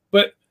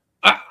 but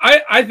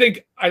I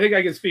think I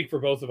can speak for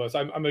both of us.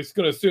 I'm just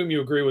going to assume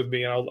you agree with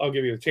me, and I'll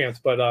give you a chance.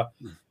 But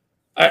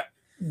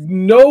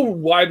no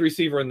wide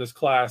receiver in this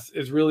class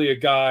is really a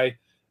guy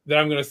that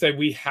I'm going to say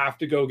we have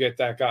to go get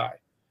that guy,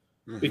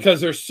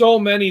 because there's so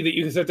many that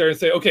you can sit there and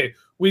say, okay,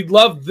 we'd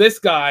love this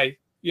guy,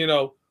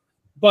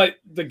 but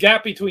the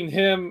gap between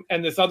him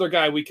and this other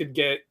guy we could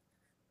get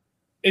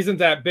isn't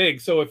that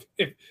big. So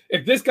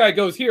if this guy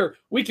goes here,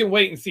 we can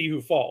wait and see who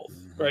falls,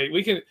 right?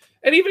 We can,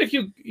 and even if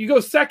you go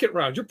 2nd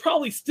round, you're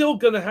probably still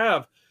going to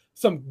have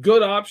some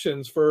good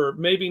options for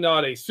maybe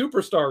not a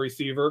superstar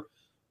receiver,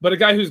 but a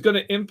guy who's going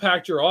to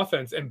impact your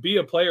offense and be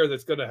a player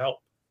that's going to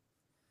help.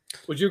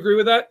 Would you agree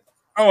with that?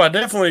 Oh, I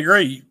definitely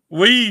agree.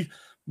 We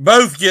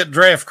both get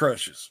draft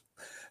crushes.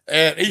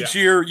 And each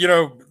year,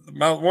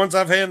 my ones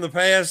I've had in the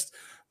past,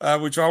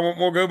 which I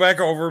won't go back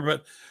over,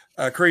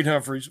 but Creed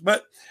Humphreys.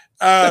 But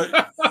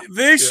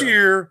this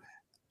year,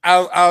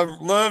 I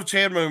love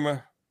Chad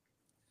Muma,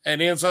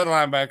 an inside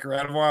linebacker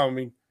out of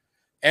Wyoming.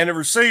 And a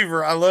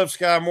receiver, I love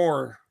Sky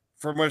Moore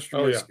from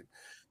Western Michigan.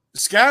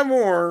 Sky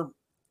Moore,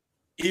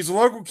 he's a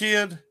local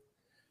kid.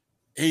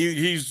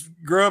 He's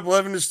grew up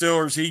loving the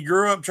Steelers. He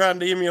grew up trying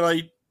to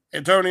emulate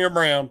Antonio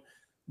Brown,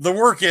 the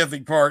work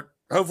ethic part,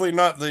 hopefully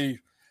not the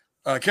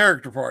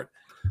character part.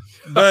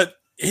 But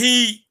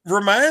he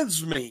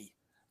reminds me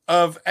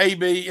of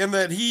AB in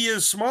that he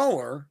is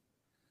smaller,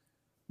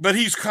 but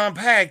he's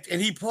compact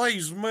and he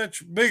plays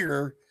much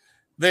bigger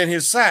than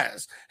his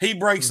size. He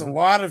breaks a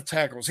lot of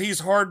tackles. He's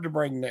hard to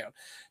bring down.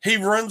 He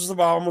runs the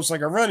ball almost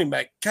like a running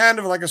back, kind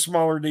of like a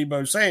smaller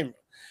Deebo Samuel.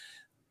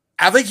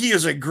 I think he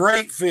is a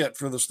great fit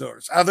for the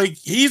Steelers. I think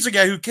he's a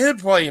guy who could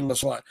play in the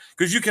slot,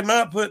 because you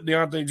cannot put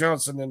Deontay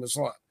Johnson in the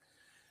slot.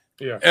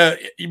 Yeah,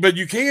 but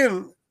you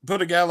can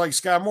put a guy like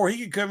Sky Moore.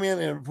 He could come in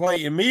and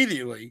play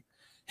immediately.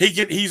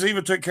 He's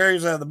even took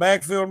carries out of the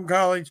backfield in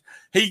college.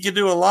 He could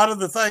do a lot of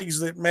the things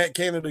that Matt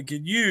Canada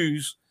could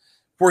use,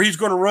 where he's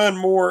going to run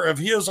more of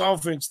his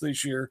offense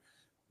this year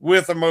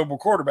with a mobile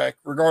quarterback,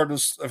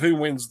 regardless of who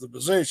wins the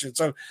position.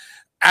 So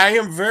I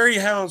am very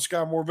high on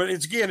Sky Moore, but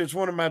it's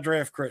one of my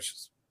draft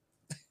crushes.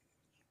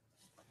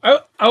 I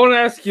want to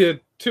ask you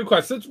 2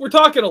 questions. We're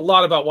talking a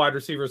lot about wide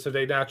receivers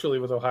today, naturally,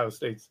 with Ohio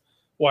State's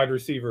wide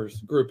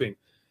receivers grouping.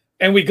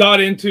 And we got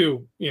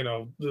into,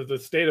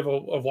 the state of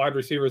wide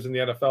receivers in the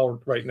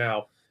NFL right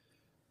now.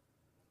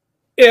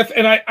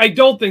 I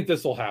don't think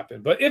this will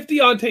happen, but if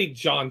Deontay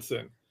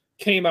Johnson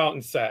came out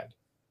and said,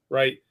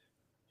 right,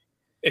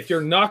 if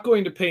you're not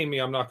going to pay me,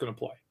 I'm not going to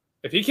play.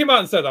 If he came out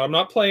and said that I'm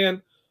not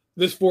playing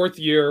this 4th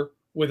year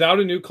without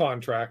a new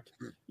contract,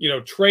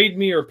 trade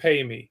me or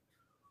pay me,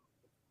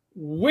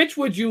 which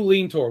would you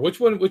lean toward? Which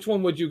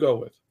one would you go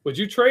with? Would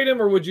you trade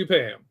him or would you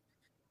pay him?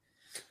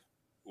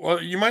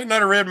 Well, you might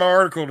not have read my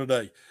article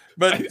today,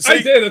 but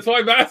I did. That's why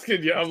I'm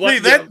asking you.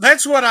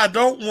 That's what I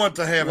don't want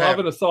to have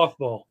happen. Lobbing a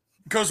softball.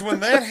 Because when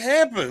that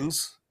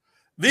happens,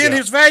 then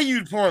his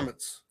value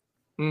plummets.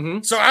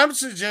 Mm-hmm. So I'm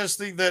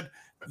suggesting that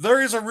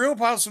there is a real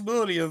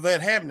possibility of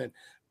that happening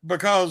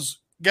because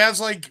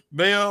guys like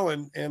Bill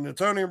and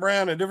Antonio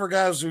Brown and different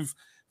guys who've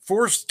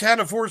forced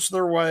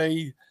their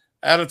way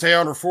out of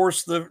town or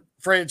forced the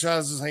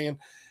franchise's hand.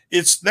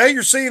 Now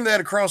you're seeing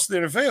that across the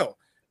NFL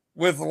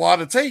with a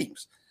lot of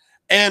teams.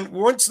 And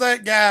once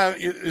that guy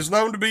is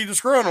known to be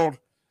disgruntled,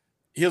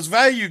 his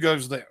value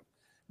goes down.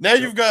 Now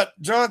you've got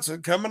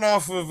Johnson coming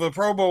off of a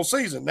Pro Bowl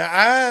season. Now,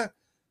 I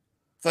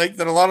think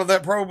that a lot of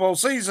that Pro Bowl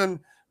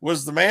season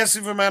was the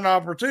massive amount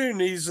of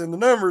opportunities and the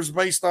numbers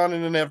based on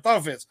an inept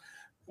offense,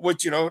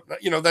 which,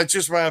 that's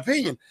just my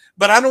opinion.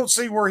 But I don't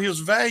see where his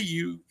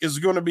value is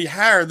going to be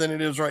higher than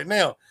it is right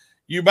now.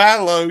 You buy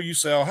low, you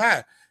sell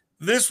high.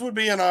 This would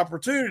be an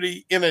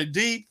opportunity in a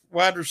deep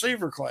wide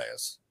receiver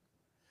class.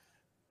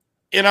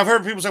 And I've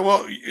heard people say,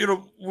 well,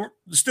 the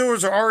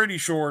Steelers are already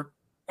short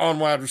on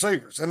wide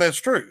receivers, and that's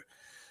true.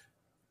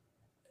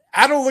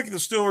 I don't look at the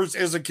Steelers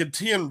as a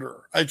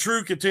contender, a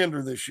true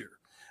contender this year.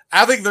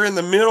 I think they're in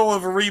the middle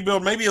of a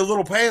rebuild, maybe a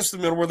little past the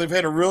middle where they've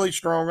had a really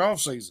strong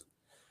offseason.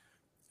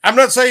 I'm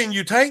not saying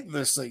you tank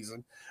this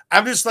season.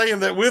 I'm just saying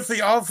that with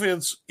the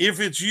offense, if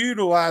it's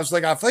utilized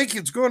like I think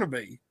it's going to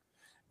be,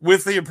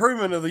 with the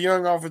improvement of the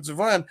young offensive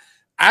line,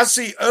 I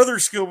see other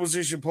skill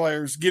position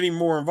players getting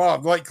more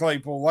involved, like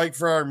Claypool, like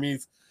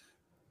Freiermuth,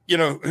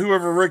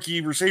 whoever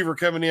rookie receiver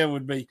coming in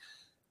would be.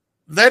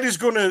 That is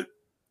going to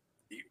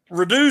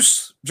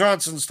reduce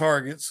Johnson's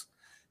targets.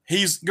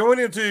 He's going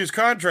into his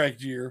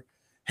contract year.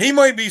 He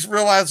might be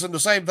realizing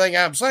the same thing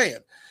I'm saying.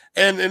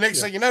 And the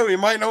next thing you know, it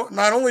might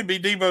not only be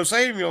Deebo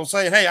Samuel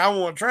saying, hey, I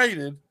want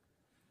traded.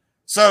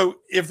 So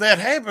if that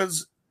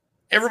happens,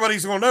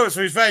 everybody's going to know it,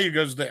 so his value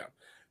goes down.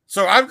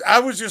 So I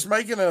was just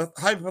making a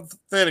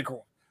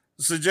hypothetical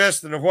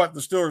suggestion of what the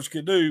Steelers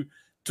could do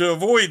to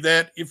avoid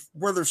that. If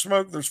where there's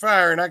smoke, there's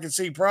fire, and I can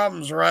see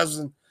problems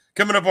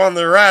coming up on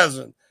the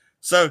horizon.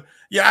 So,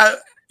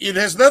 it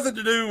has nothing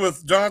to do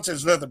with Johnson.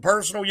 It's nothing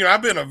personal.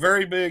 I've been a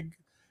very big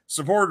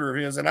supporter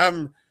of his, and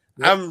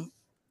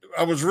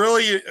I was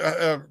really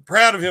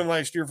proud of him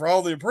last year for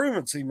all the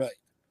improvements he made.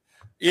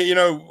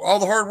 All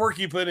the hard work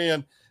he put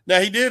in. Now,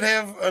 he did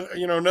have,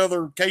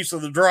 another case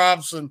of the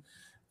drops and,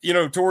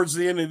 towards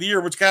the end of the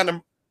year, which kind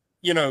of,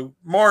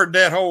 marred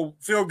that whole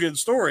feel-good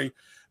story.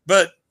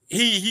 But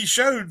he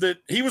showed that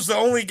he was the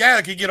only guy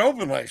that could get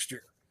open last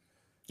year.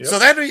 Yep. So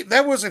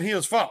that wasn't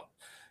his fault.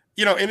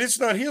 And it's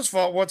not his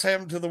fault what's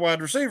happened to the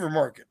wide receiver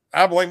market.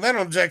 I blame that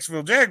on the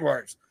Jacksonville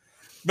Jaguars.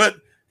 But,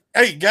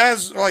 hey,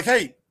 guys are like,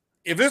 hey,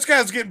 if this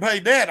guy's getting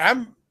paid that,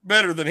 I'm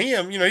better than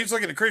him. He's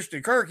looking at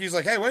Christian Kirk. He's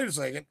like, hey, wait a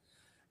second.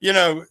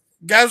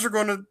 Guys are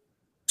going to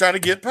try to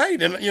get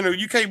paid. And,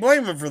 you can't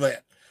blame him for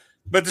that.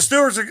 But the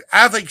Steelers,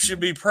 I think,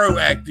 should be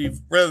proactive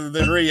rather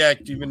than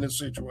reactive in this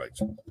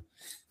situation.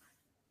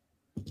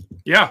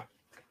 Yeah,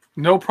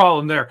 no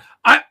problem there.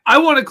 I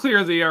want to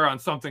clear the air on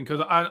something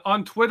because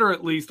on Twitter,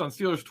 at least, on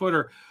Steelers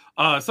Twitter,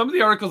 some of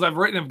the articles I've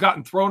written have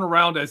gotten thrown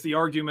around as the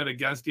argument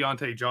against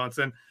Deontay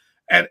Johnson.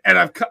 And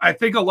I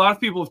think a lot of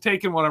people have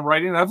taken what I'm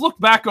writing, and I've looked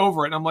back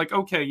over it, and I'm like,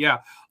 okay, yeah.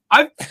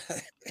 I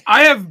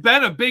have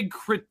been a big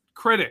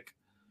critic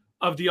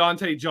of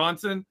Deontay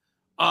Johnson,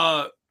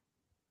 but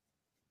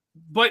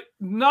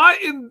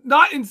not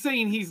in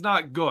saying he's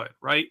not good,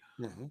 right?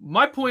 Mm-hmm.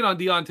 My point on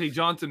Deontay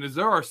Johnson is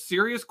there are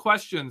serious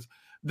questions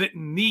that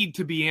need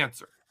to be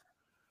answered.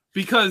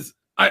 Because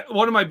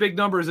one of my big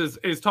numbers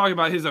is talking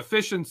about his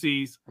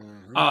efficiencies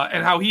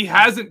and how he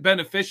hasn't been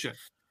efficient.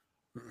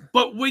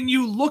 But when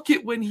you look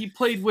at when he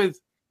played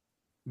with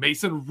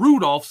Mason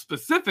Rudolph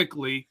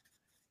specifically,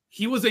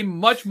 he was a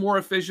much more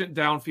efficient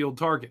downfield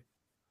target,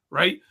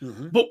 right?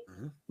 Mm-hmm. But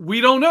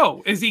we don't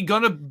know. Is he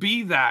going to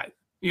be that?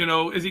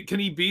 Can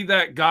he be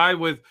that guy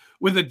with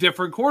a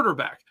different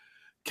quarterback?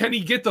 Can he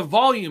get the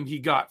volume he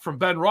got from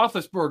Ben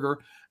Roethlisberger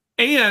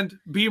and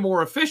be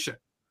more efficient?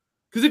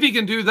 Because if he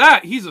can do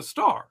that, he's a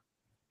star.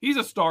 He's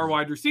a star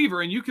wide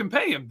receiver, and you can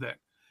pay him then.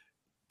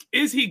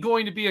 Is he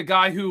going to be a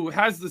guy who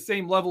has the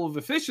same level of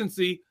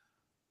efficiency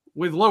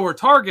with lower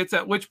targets,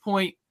 at which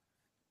point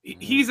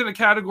he's in a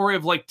category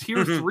of like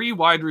tier 3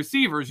 wide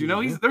receivers?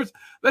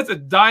 That's a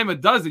dime a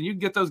dozen. You can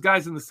get those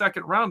guys in the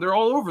second round. They're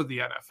all over the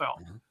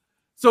NFL.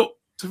 So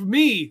to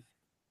me,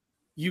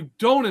 you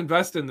don't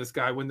invest in this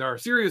guy when there are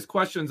serious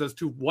questions as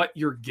to what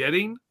you're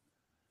getting.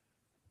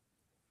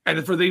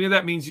 And for the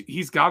that means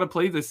he's got to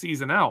play this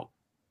season out.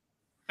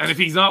 And if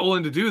he's not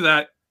willing to do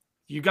that,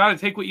 you got to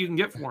take what you can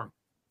get for him.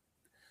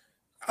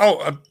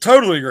 Oh, I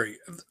totally agree.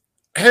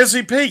 Has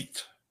he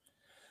peaked?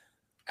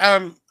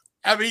 The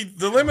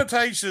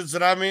limitations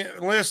that I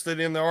listed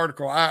in the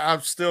article, I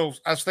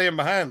stand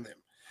behind them.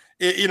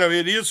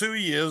 It is who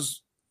he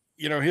is.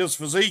 His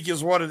physique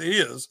is what it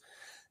is,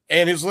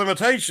 and his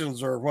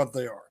limitations are what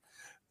they are.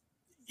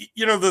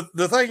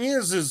 The thing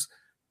is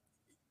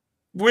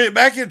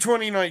back in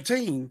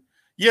 2019,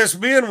 yes,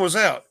 Ben was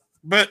out,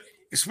 but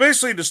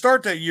especially to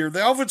start that year,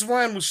 the offensive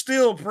line was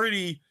still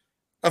pretty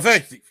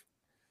effective.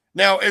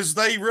 Now, as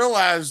they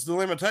realized the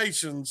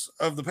limitations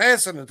of the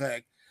passing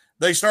attack,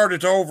 they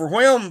started to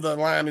overwhelm the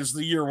line as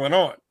the year went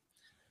on.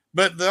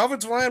 But the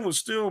offensive line was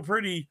still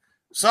pretty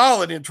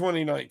solid in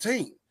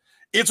 2019.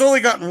 It's only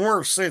gotten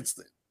worse since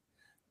then.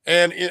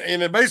 And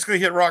it basically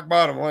hit rock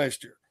bottom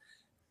last year.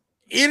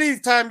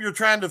 Anytime you're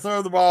trying to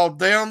throw the ball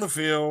down the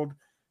field,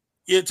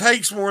 it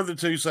takes more than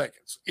 2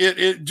 seconds.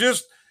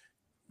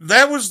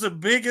 That was the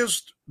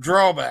biggest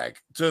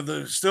drawback to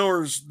the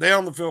Steelers'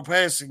 down the field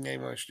passing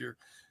game last year,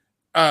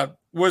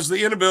 was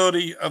the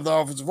inability of the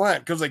offensive line,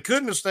 because they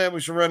couldn't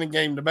establish a running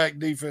game to back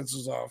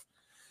defenses off,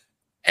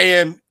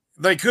 and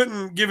they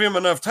couldn't give him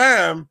enough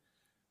time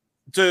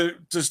to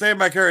stand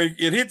back there and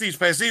hit these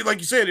passes. Like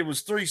you said, it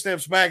was 3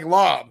 steps back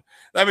lob.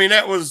 I mean,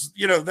 that was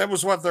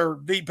what their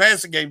deep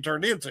passing game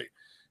turned into.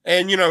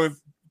 And, if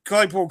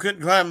Claypool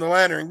couldn't climb the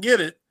ladder and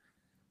get it,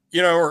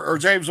 or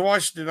James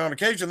Washington on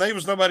occasion, there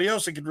was nobody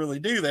else that could really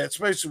do that,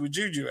 especially with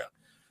Juju out.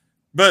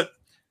 But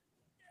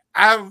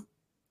I'm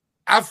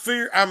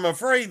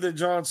afraid that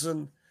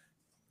Johnson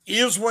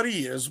is what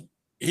he is.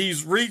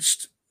 He's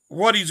reached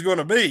what he's going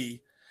to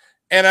be,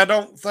 and I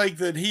don't think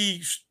that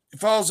he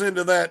falls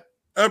into that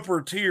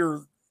upper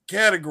tier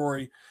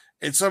category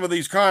in some of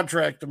these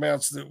contract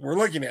amounts that we're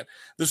looking at.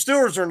 The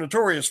Steelers are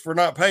notorious for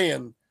not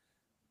paying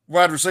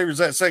wide receivers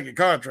that second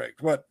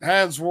contract.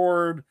 Hines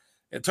Ward,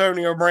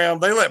 Antonio Brown,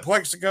 they let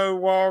Plexico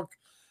walk.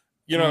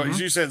 As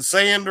you said,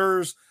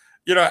 Sanders.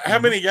 How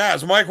many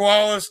guys? Mike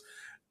Wallace.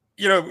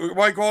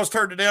 Mike Wallace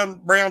turned it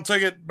down. Brown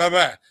took it.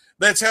 Bye-bye.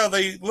 That's how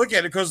they look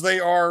at it, because they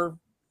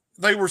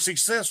were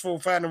successful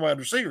finding wide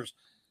receivers.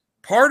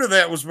 Part of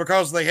that was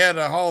because they had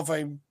a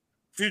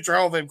future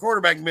Hall of Fame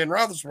quarterback, Ben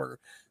Roethlisberger,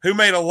 who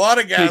made a lot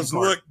of guys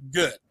look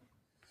good.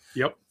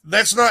 Yep.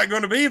 That's not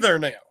going to be there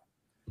now.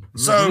 Mm-hmm.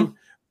 So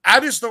I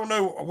just don't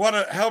know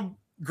how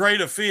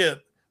great a fit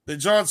that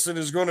Johnson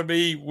is going to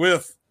be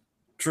with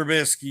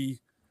Trubisky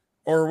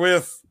or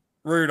with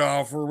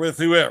Rudolph or with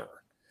whoever.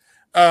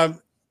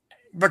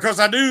 Because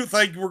I do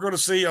think we're going to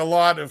see a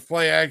lot of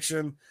play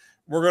action.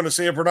 We're going to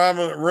see a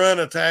predominant run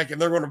attack,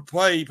 and they're going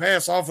to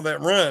pass off of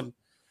that run.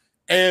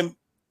 And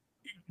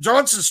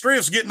Johnson's strength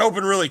is getting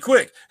open really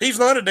quick. He's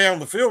not a down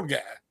the field guy.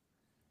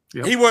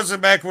 Yep. He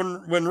wasn't back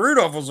when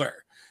Rudolph was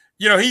there.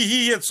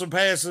 He hit some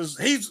passes.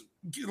 A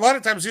lot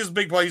of times his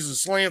big plays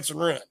is slants and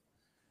run,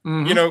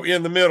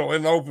 in the middle,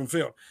 in the open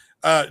field,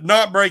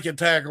 not breaking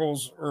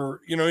tackles or,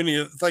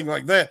 anything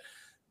like that.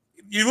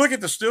 You look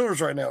at the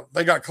Steelers right now,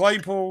 they got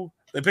Claypool,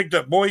 they picked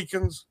up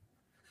Boykins.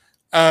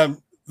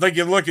 They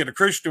can look at a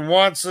Christian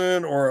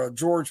Watson or a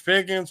George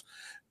Pickens.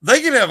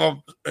 They could have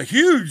a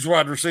huge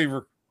wide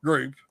receiver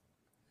group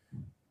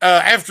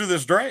after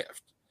this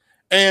draft.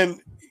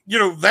 And,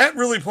 that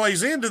really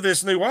plays into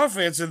this new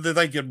offense, and that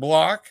they could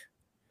block,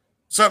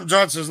 something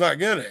Johnson's not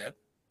good at.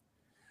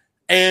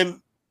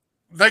 And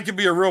that could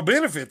be a real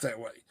benefit that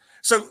way.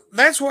 So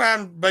that's why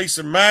I'm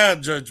basing my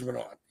judgment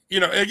on.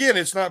 Again,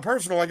 it's not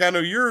personal. Like I know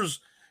yours,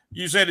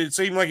 you said it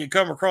seemed like it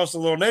come across a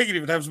little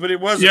negative at times, but it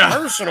wasn't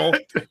personal.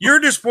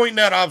 You're just pointing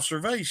out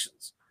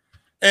observations.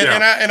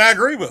 And I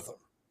agree with them.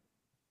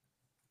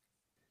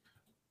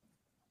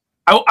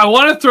 I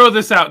want to throw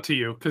this out to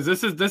you, because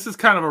this is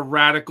kind of a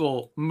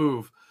radical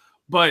move.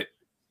 But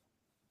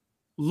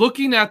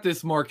looking at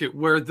this market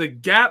where the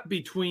gap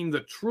between the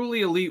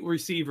truly elite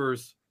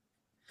receivers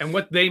and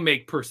what they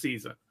make per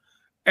season,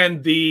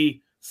 and the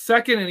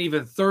second and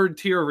even third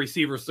tier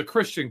receivers, the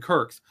Christian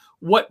Kirks,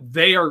 what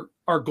they are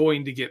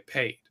going to get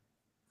paid.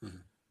 Mm-hmm.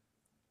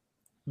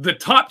 The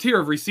top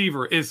tier of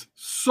receiver is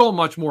so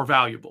much more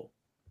valuable,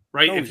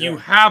 right? If you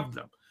have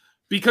them,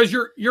 because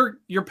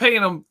you're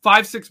paying them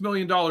 $5-6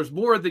 million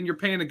more than you're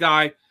paying a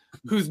guy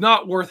who's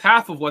not worth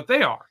half of what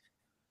they are.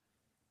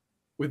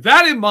 With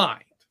that in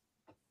mind,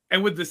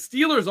 and with the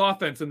Steelers'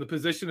 offense in the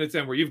position it's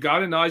in, where you've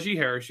got a Najee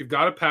Harris, you've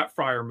got a Pat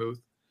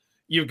Freiermuth,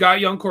 you've got a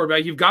young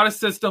quarterback, you've got a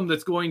system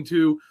that's going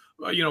to,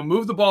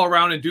 move the ball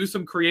around and do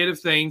some creative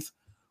things,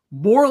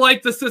 more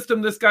like the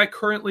system this guy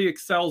currently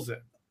excels in.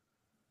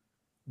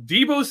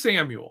 Deebo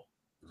Samuel,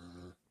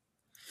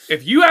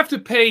 if you have to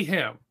pay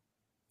him,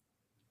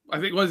 I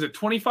think, was it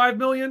 $25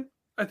 million?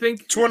 I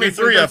think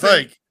 23. I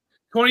think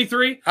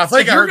 23. I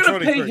think you're going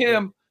to pay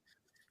him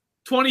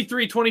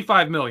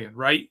 25 million,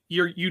 right?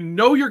 You're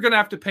going to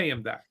have to pay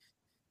him that.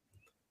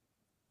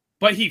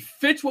 But he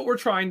fits what we're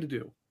trying to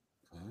do,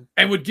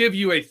 and would give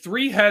you a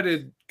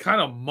 3-headed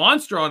kind of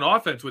monster on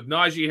offense with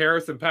Najee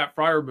Harris and Pat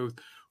Freiermuth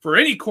for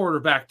any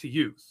quarterback to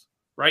use,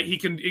 right? He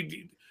can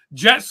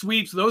jet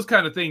sweeps, those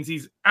kind of things.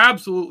 He's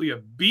absolutely a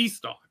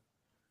beast on.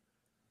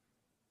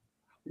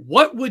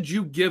 What would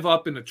you give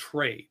up in a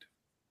trade?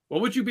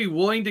 What would you be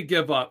willing to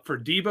give up for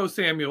Deebo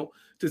Samuel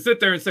to sit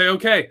there and say,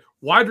 okay,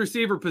 wide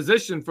receiver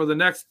position for the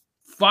next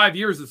 5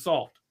 years is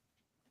solved?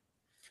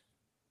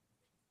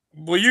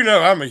 Well, you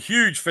know, I'm a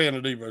huge fan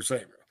of Deebo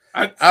Samuel.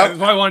 That's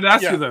why I wanted to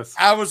ask you this.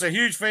 I was a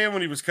huge fan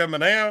when he was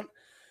coming out.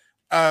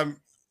 You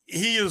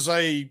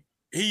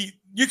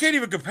can't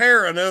even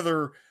compare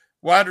another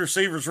wide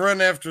receiver's run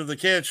after the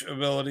catch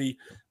ability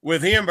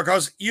with him,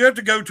 because you have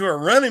to go to a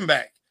running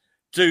back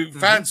to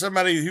find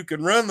somebody who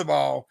can run the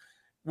ball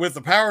with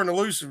the power and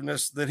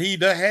elusiveness that he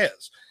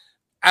has.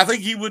 I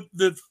think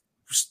the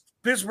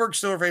Pittsburgh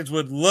Steelers fans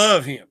would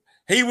love him.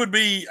 He would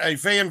be a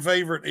fan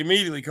favorite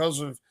immediately because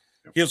of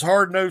his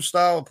hard-nosed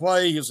style of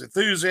play, his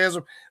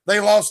enthusiasm. They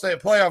lost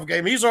that playoff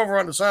game. He's over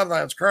on the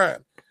sidelines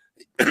crying.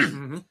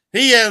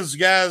 He has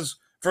guys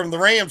from the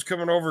Rams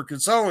coming over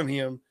consoling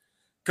him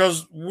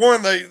because,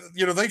 one, they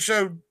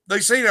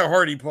seen how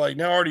hard he played,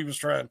 how hard he was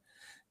trying,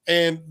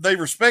 and they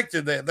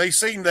respected that. They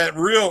seen that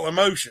real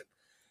emotion.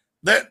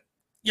 That,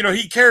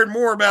 he cared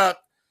more about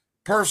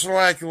personal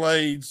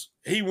accolades.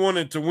 He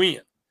wanted to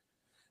win.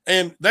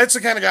 And that's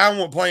the kind of guy I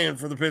want playing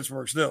for the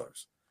Pittsburgh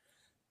Steelers.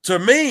 To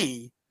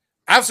me,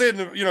 I've said,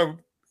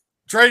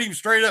 trade him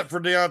straight up for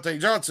Deontay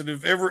Johnson.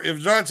 If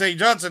Deontay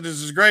Johnson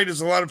is as great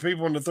as a lot of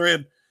people in the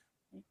thread,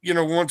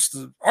 wants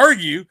to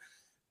argue,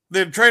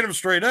 then trade him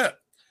straight up.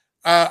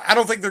 I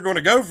don't think they're going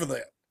to go for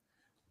that.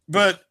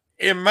 But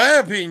in my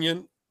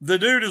opinion, the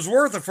dude is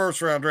worth a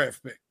first-round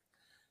draft pick,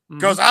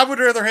 because I would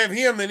rather have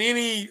him than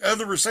any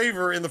other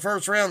receiver in the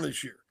first round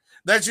this year.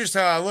 That's just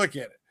how I look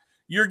at it.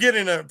 You're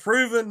getting a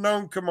proven,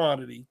 known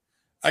commodity,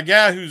 a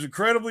guy who's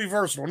incredibly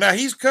versatile. Now,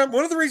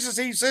 one of the reasons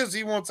he says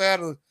he wants out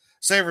of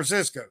San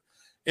Francisco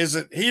is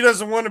that he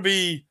doesn't want to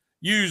be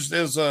used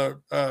as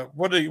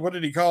what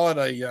did he call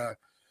it?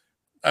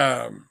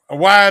 A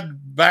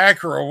wide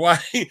back or a wide.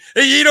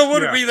 You don't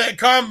want to be that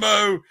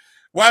combo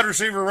wide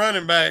receiver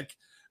running back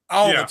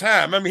all the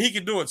time. I mean, he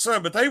could do it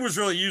some, but they was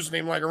really using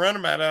him like a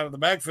running back out of the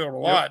backfield a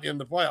lot in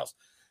the playoffs.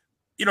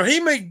 He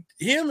made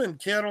him and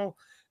Kittle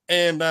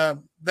and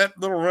that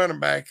little running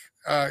back.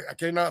 I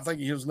cannot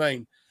think of his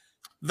name.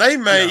 They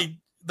made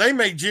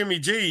Jimmy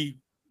G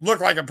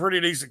look like a pretty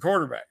decent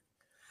quarterback.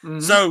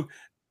 So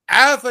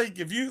I think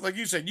if you, like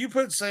you said, you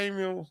put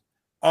Samuel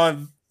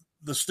on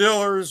the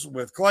Steelers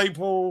with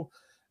Claypool,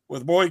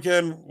 with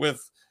Boykin,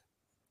 with,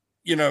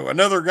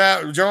 another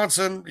guy,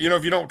 Johnson,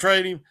 if you don't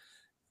trade him,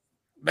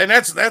 man,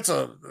 that's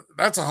a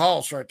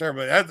hoss right there,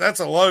 but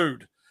that's a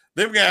load.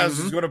 Them guys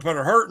is going to put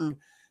a hurting.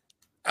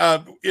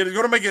 It is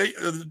going to make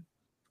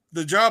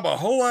the job a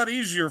whole lot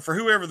easier for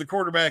whoever the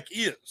quarterback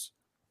is,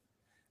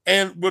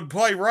 and would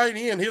play right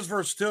in. His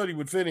versatility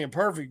would fit in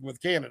perfect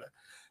with Canada.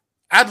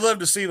 I'd love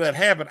to see that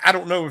happen. I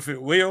don't know if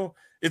it will.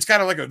 It's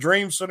kind of like a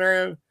dream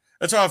scenario.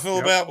 That's how I feel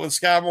about with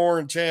Sky Moore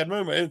and Chad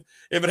Muma.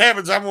 If it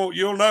happens,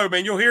 you'll know,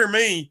 man. You'll hear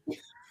me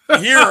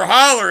here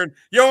hollering.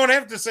 You won't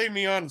have to see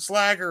me on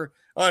Slack or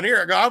on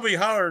here. I'll be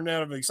hollering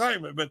out of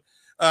excitement. But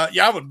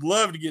I would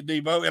love to get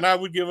Deebo, and I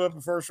would give up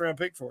a first-round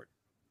pick for it.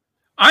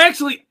 I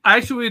actually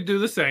would do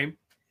the same.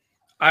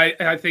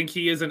 I think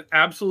he is an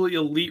absolutely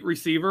elite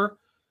receiver.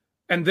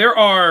 And there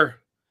are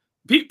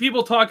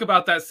people talk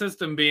about that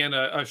system being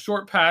a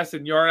short pass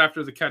and yard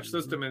after the catch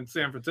system in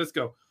San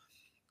Francisco.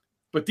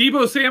 But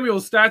Deebo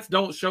Samuel's stats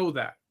don't show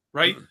that,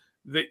 right?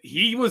 That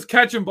he was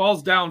catching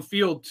balls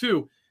downfield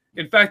too.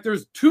 In fact,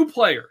 there's two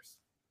players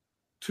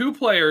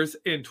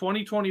in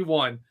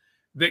 2021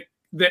 that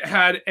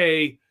had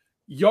a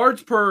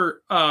yards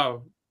per,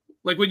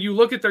 like when you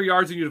look at their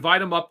yards and you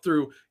divide them up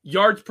through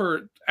yards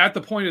per at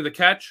the point of the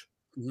catch,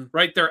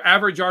 right? Their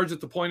average yards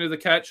at the point of the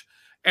catch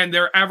and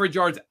their average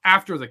yards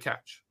after the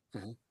catch.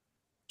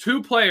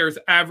 Two players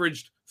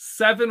averaged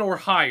 7 or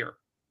higher,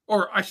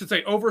 or I should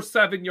say over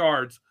 7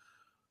 yards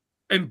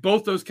in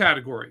both those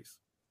categories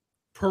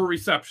per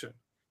reception.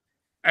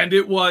 And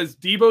it was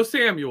Deebo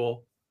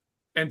Samuel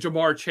and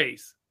Jamar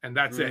Chase. And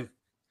that's it.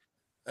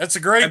 That's a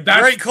great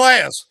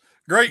class.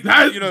 Great.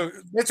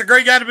 That's a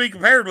great guy to be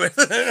compared with.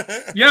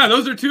 Yeah.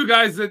 Those are two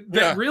guys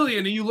that really,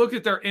 and you look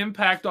at their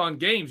impact on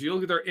games, you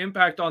look at their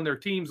impact on their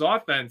team's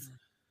offense.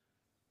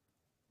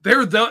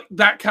 They're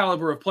that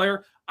caliber of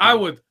player. I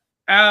would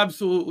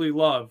absolutely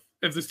love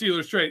if the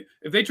Steelers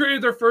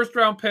traded their first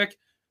round pick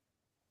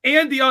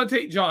and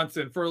Deontay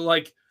Johnson for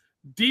like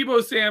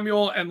Deebo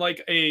Samuel and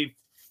like a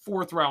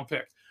 4th round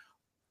pick.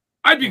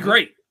 I'd be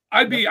great.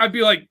 I'd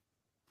be like,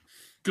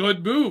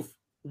 good move.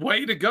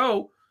 Way to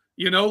go.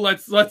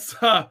 Let's do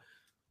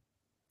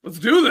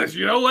this.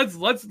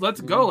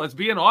 Let's go. Let's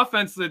be an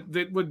offense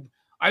that would,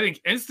 I think,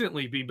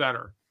 instantly be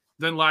better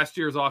than last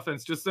year's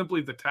offense. Just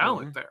simply the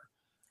talent there.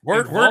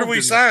 Where do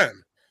we sign?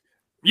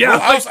 Yeah,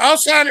 well, I'll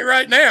sign it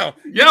right now.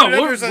 Yeah,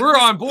 we're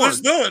on board. Let's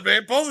do it,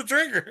 man. Pull the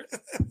trigger.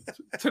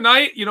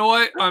 Tonight, you know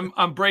what?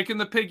 I'm breaking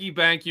the piggy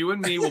bank. You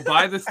and me will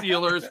buy the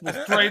Steelers.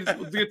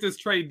 We'll get this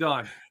trade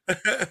done.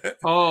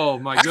 Oh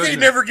my goodness! I can't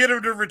never get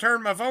them to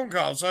return my phone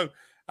call, so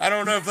I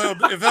don't know if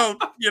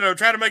they'll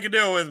try to make a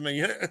deal with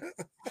me.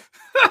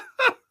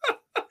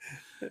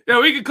 Yeah,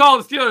 we could call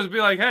the Steelers and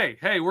be like,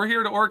 hey, we're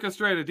here to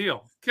orchestrate a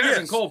deal.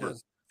 Kevin Colbert.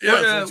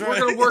 We're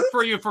going to work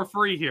for you for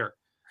free here.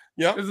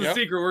 Yeah, this is a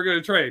secret. We're going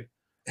to trade.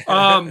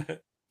 I'll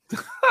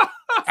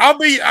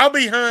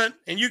be Hunt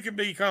and you can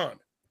be Con.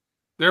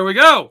 There we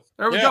go.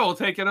 We'll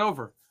take it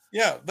over.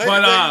 Yeah, they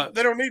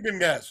don't need them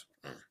guys.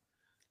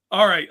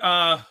 All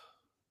right.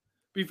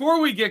 Before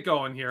we get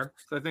going here,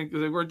 I think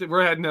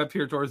we're heading up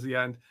here towards the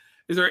end.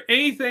 Is there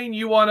anything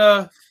you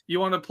wanna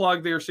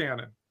plug there,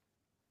 Shannon?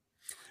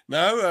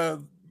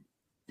 No,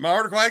 my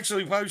article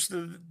actually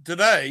posted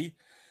today,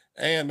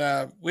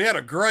 and we had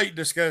a great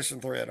discussion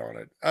thread on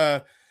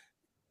it.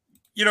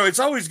 It's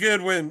always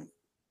good when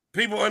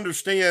people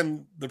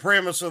understand the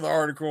premise of the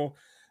article,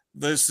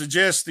 the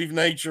suggestive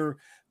nature,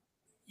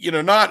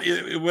 not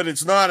when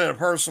it's not a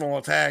personal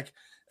attack.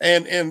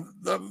 And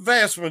the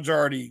vast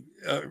majority,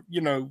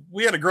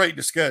 we had a great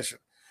discussion.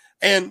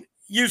 And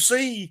you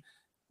see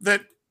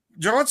that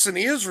Johnson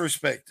is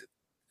respected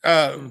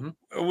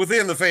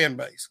within the fan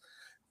base.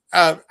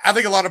 I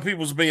think a lot of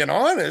people's being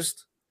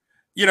honest,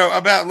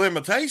 about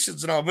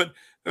limitations and all. But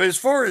as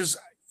far as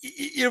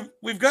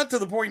we've got to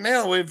the point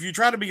now, if you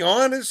try to be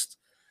honest,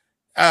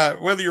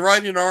 whether you're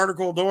writing an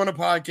article, doing a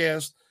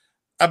podcast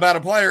about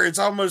a player, it's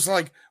almost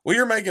like, well,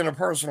 you're making a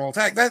personal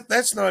attack.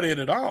 That's not it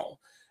at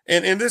all.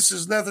 And this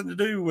has nothing to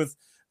do with,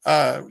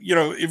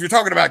 if you're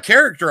talking about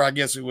character, I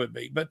guess it would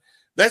be, but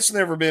that's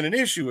never been an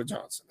issue with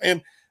Johnson.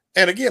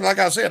 And again, like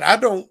I said,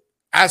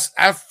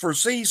 I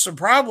foresee some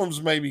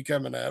problems maybe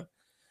coming up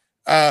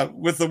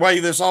with the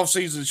way this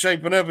offseason is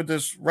shaping up at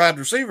this wide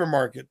receiver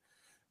market,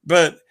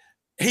 but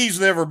he's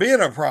never been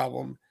a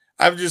problem.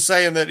 I'm just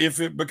saying that if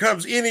it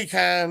becomes any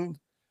kind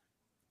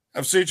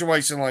of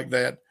situation like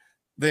that,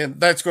 then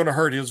that's going to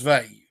hurt his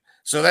value.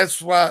 So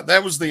that's why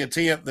that was the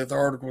intent that the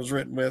article was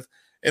written with.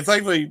 And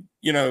thankfully,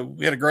 we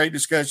had a great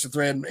discussion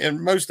thread,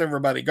 and most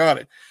everybody got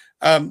it.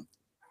 I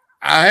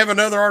have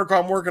another article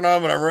I'm working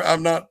on, but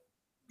I'm not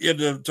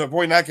to a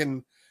point I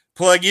can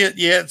plug it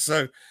yet.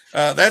 So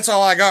that's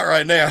all I got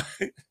right now.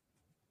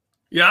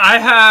 Yeah, I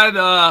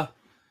had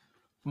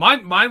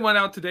mine went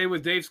out today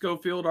with Dave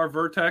Schofield, our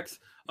Vertex.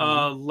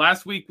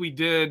 Last week we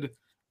did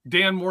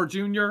Dan Moore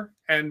Jr.,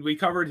 and we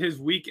covered his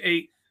Week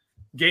 8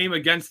 game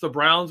against the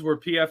Browns where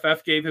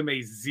PFF gave him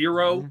a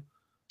 0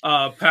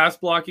 pass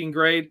blocking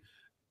grade.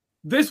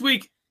 This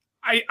week,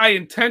 I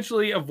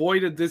intentionally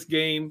avoided this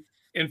game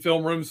in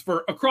film rooms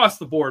for across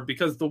the board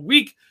because the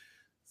Week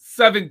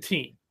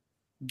 17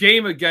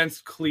 game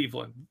against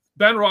Cleveland,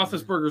 Ben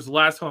Roethlisberger's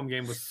last home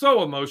game, was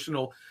so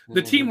emotional.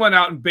 The team went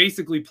out and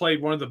basically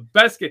played one of the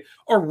best games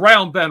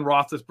around Ben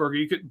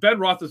Roethlisberger. Ben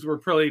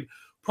Roethlisberger played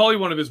probably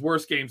one of his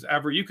worst games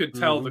ever. You could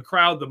tell the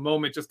crowd, the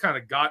moment just kind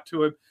of got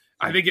to him.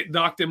 I think it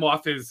knocked him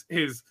off his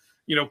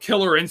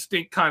killer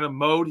instinct kind of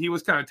mode. He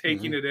was kind of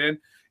taking it in.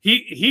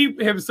 He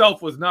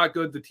himself was not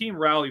good. The team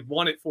rallied,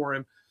 won it for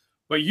him.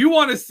 But you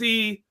want to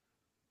see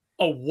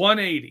a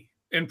 180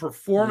 in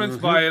performance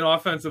by an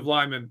offensive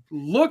lineman.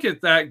 Look at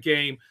that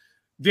game.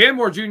 Dan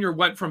Moore Jr.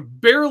 went from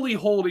barely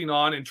holding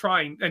on and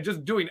trying and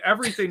just doing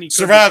everything he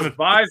could to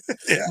survive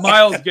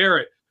Myles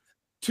Garrett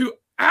to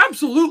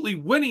absolutely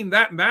winning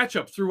that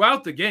matchup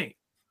throughout the game.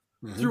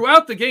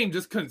 Throughout the game,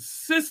 just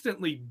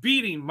consistently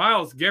beating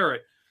Myles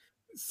Garrett.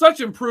 Such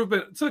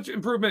improvement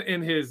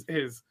in his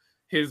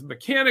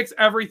mechanics,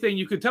 everything.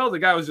 You could tell the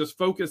guy was just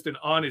focused and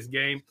on his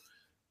game.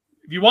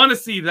 If you want to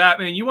see that,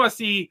 man, you want to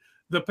see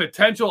the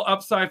potential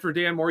upside for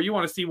Dan Moore. You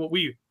want to see what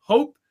we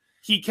hope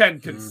he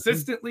can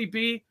consistently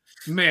be.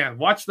 Man,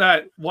 watch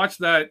that.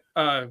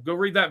 Go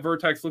read that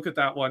Vertex. Look at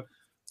that one.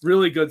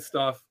 Really good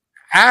stuff.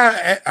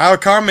 I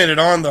commented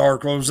on the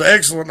article. It was an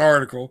excellent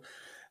article,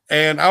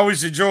 and I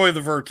always enjoy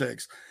the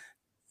Vertex.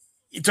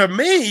 To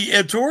me,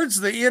 and towards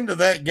the end of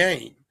that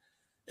game,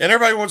 and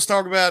everybody wants to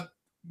talk about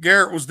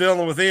Garrett was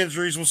dealing with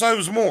injuries. Well, so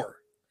was Moore.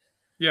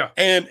 Yeah.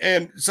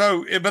 And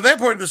so by that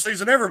point in the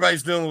season,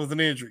 everybody's dealing with an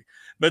injury.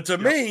 But to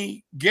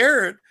me,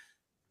 Garrett,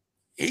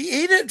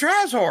 he didn't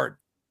try as hard.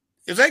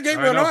 As that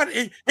game went on,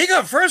 he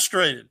got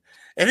frustrated.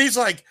 And he's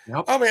like,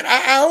 oh, man,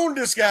 I owned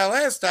this guy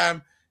last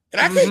time,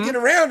 and I can't get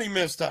around him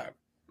this time.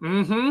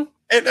 And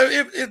at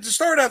the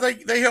start, I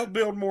think they helped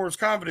build Moore's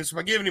confidence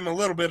by giving him a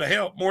little bit of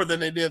help more than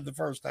they did the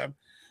first time.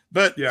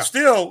 But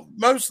still,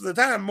 most of the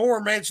time,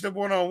 Moore matched up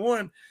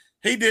one-on-one.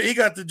 He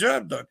got the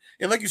job done.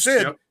 And like you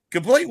said,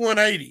 complete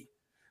 180.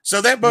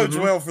 So that bodes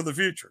well for the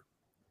future.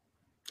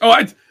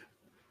 Oh,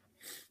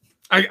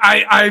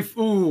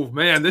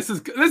 man, this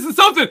is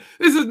something.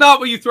 This is not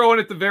what you throw in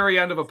at the very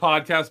end of a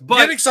podcast, but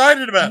get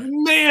excited about it.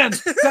 Man,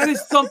 that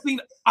is something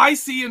I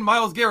see in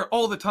Myles Garrett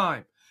all the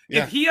time.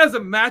 If he has a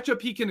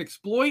matchup he can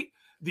exploit,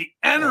 the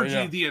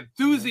energy, the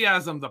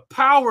enthusiasm, the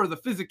power, the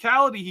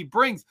physicality he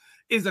brings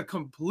is a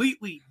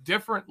completely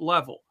different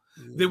level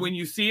than when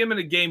you see him in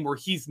a game where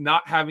he's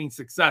not having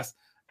success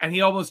and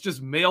he almost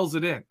just mails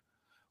it in.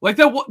 Like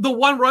the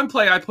one run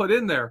play I put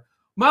in there,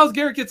 Myles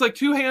Garrett gets like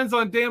two hands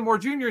on Dan Moore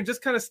Jr. and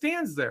just kind of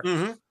stands there.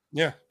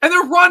 Yeah. And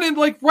they're running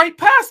like right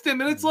past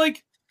him. And it's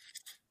like,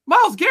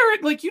 Myles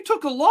Garrett, like you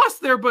took a loss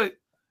there, but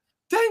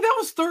dang, that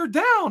was third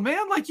down,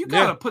 man. Like you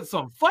got to put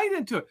some fight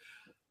into it.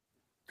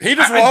 He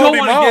just walled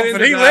him off,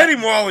 and he let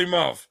him wall him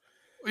off.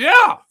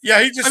 Yeah.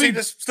 Yeah, he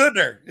just stood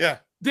there. Yeah.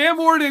 Dan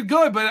Moore did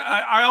good, but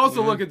I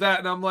also look at that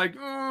and I'm like,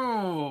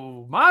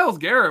 oh, Myles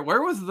Garrett,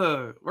 where's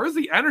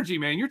the energy,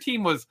 man? Your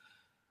team was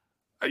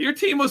Your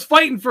team was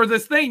fighting for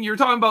this thing. You're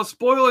talking about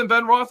spoiling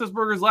Ben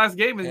Roethlisberger's last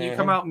game, and you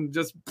come out and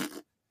just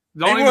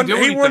don't even do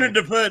anything. He wanted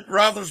to put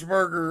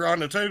Roethlisberger on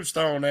the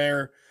tombstone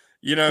there,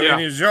 in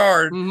his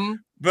yard,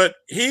 but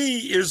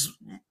he is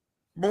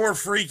more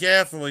freak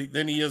athlete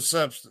than he is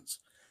substance.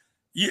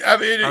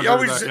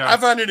 I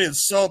find it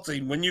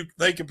insulting when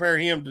they compare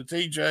him to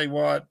TJ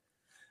Watt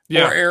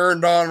or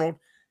Aaron Donald.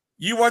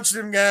 You watch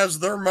them guys,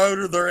 their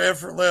motor, their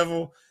effort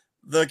level,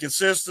 the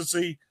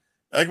consistency.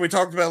 Like we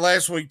talked about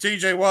last week,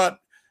 TJ Watt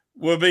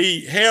will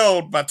be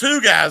held by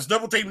two guys,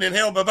 double teamed and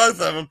held by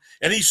both of them,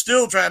 and he's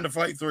still trying to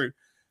fight through.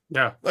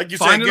 Yeah. Like you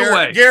said,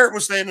 Garrett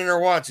was standing there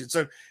watching.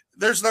 So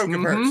there's no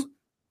comparison.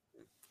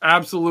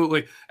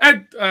 Absolutely.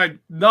 And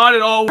not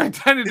at all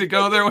intended to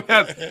go there. We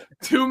had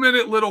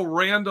 2-minute little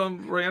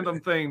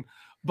random thing.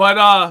 But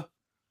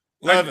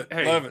love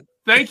it.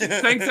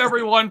 Thanks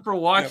everyone for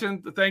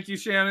watching. Yep. Thank you,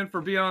 Shannon,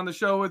 for being on the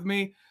show with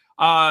me.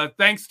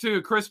 Thanks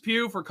to Chris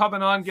Pugh for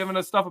coming on, giving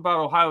us stuff about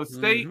Ohio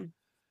State.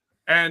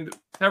 And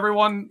to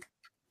everyone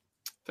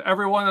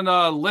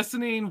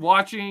listening,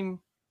 watching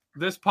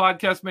this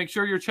podcast, make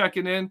sure you're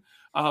checking in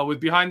with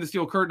Behind the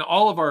Steel Curtain,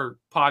 all of our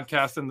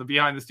podcasts in the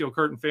Behind the Steel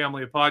Curtain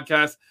family of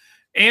podcasts,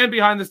 and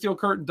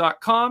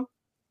BehindTheSteelCurtain.com.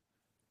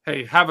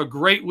 Hey, have a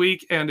great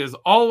week, and as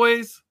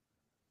always,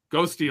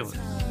 go Steelers.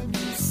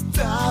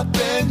 Stop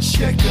and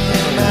check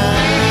them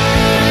out.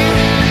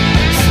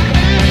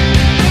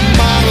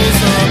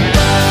 Models on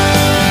bikes.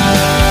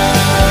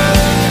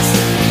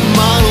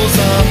 Models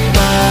on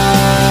bikes.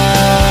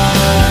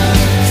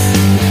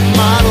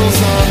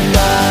 Models on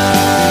bikes.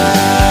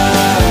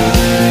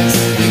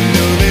 You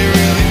know they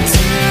really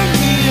turn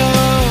me on.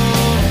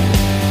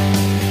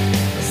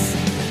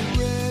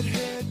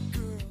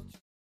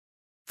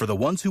 For the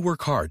ones who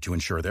work hard to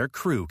ensure their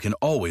crew can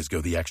always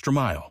go the extra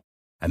mile,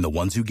 and the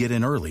ones who get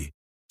in early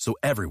so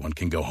everyone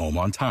can go home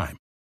on time,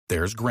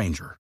 there's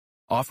Grainger,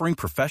 offering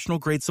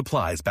professional-grade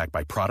supplies backed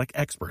by product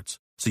experts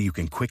so you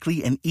can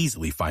quickly and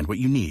easily find what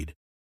you need.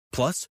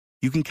 Plus,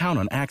 you can count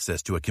on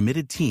access to a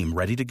committed team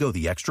ready to go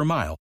the extra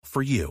mile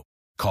for you.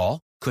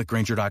 Call, click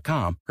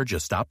Grainger.com, or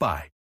just stop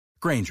by.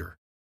 Grainger,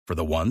 for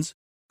the ones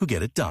who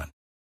get it done.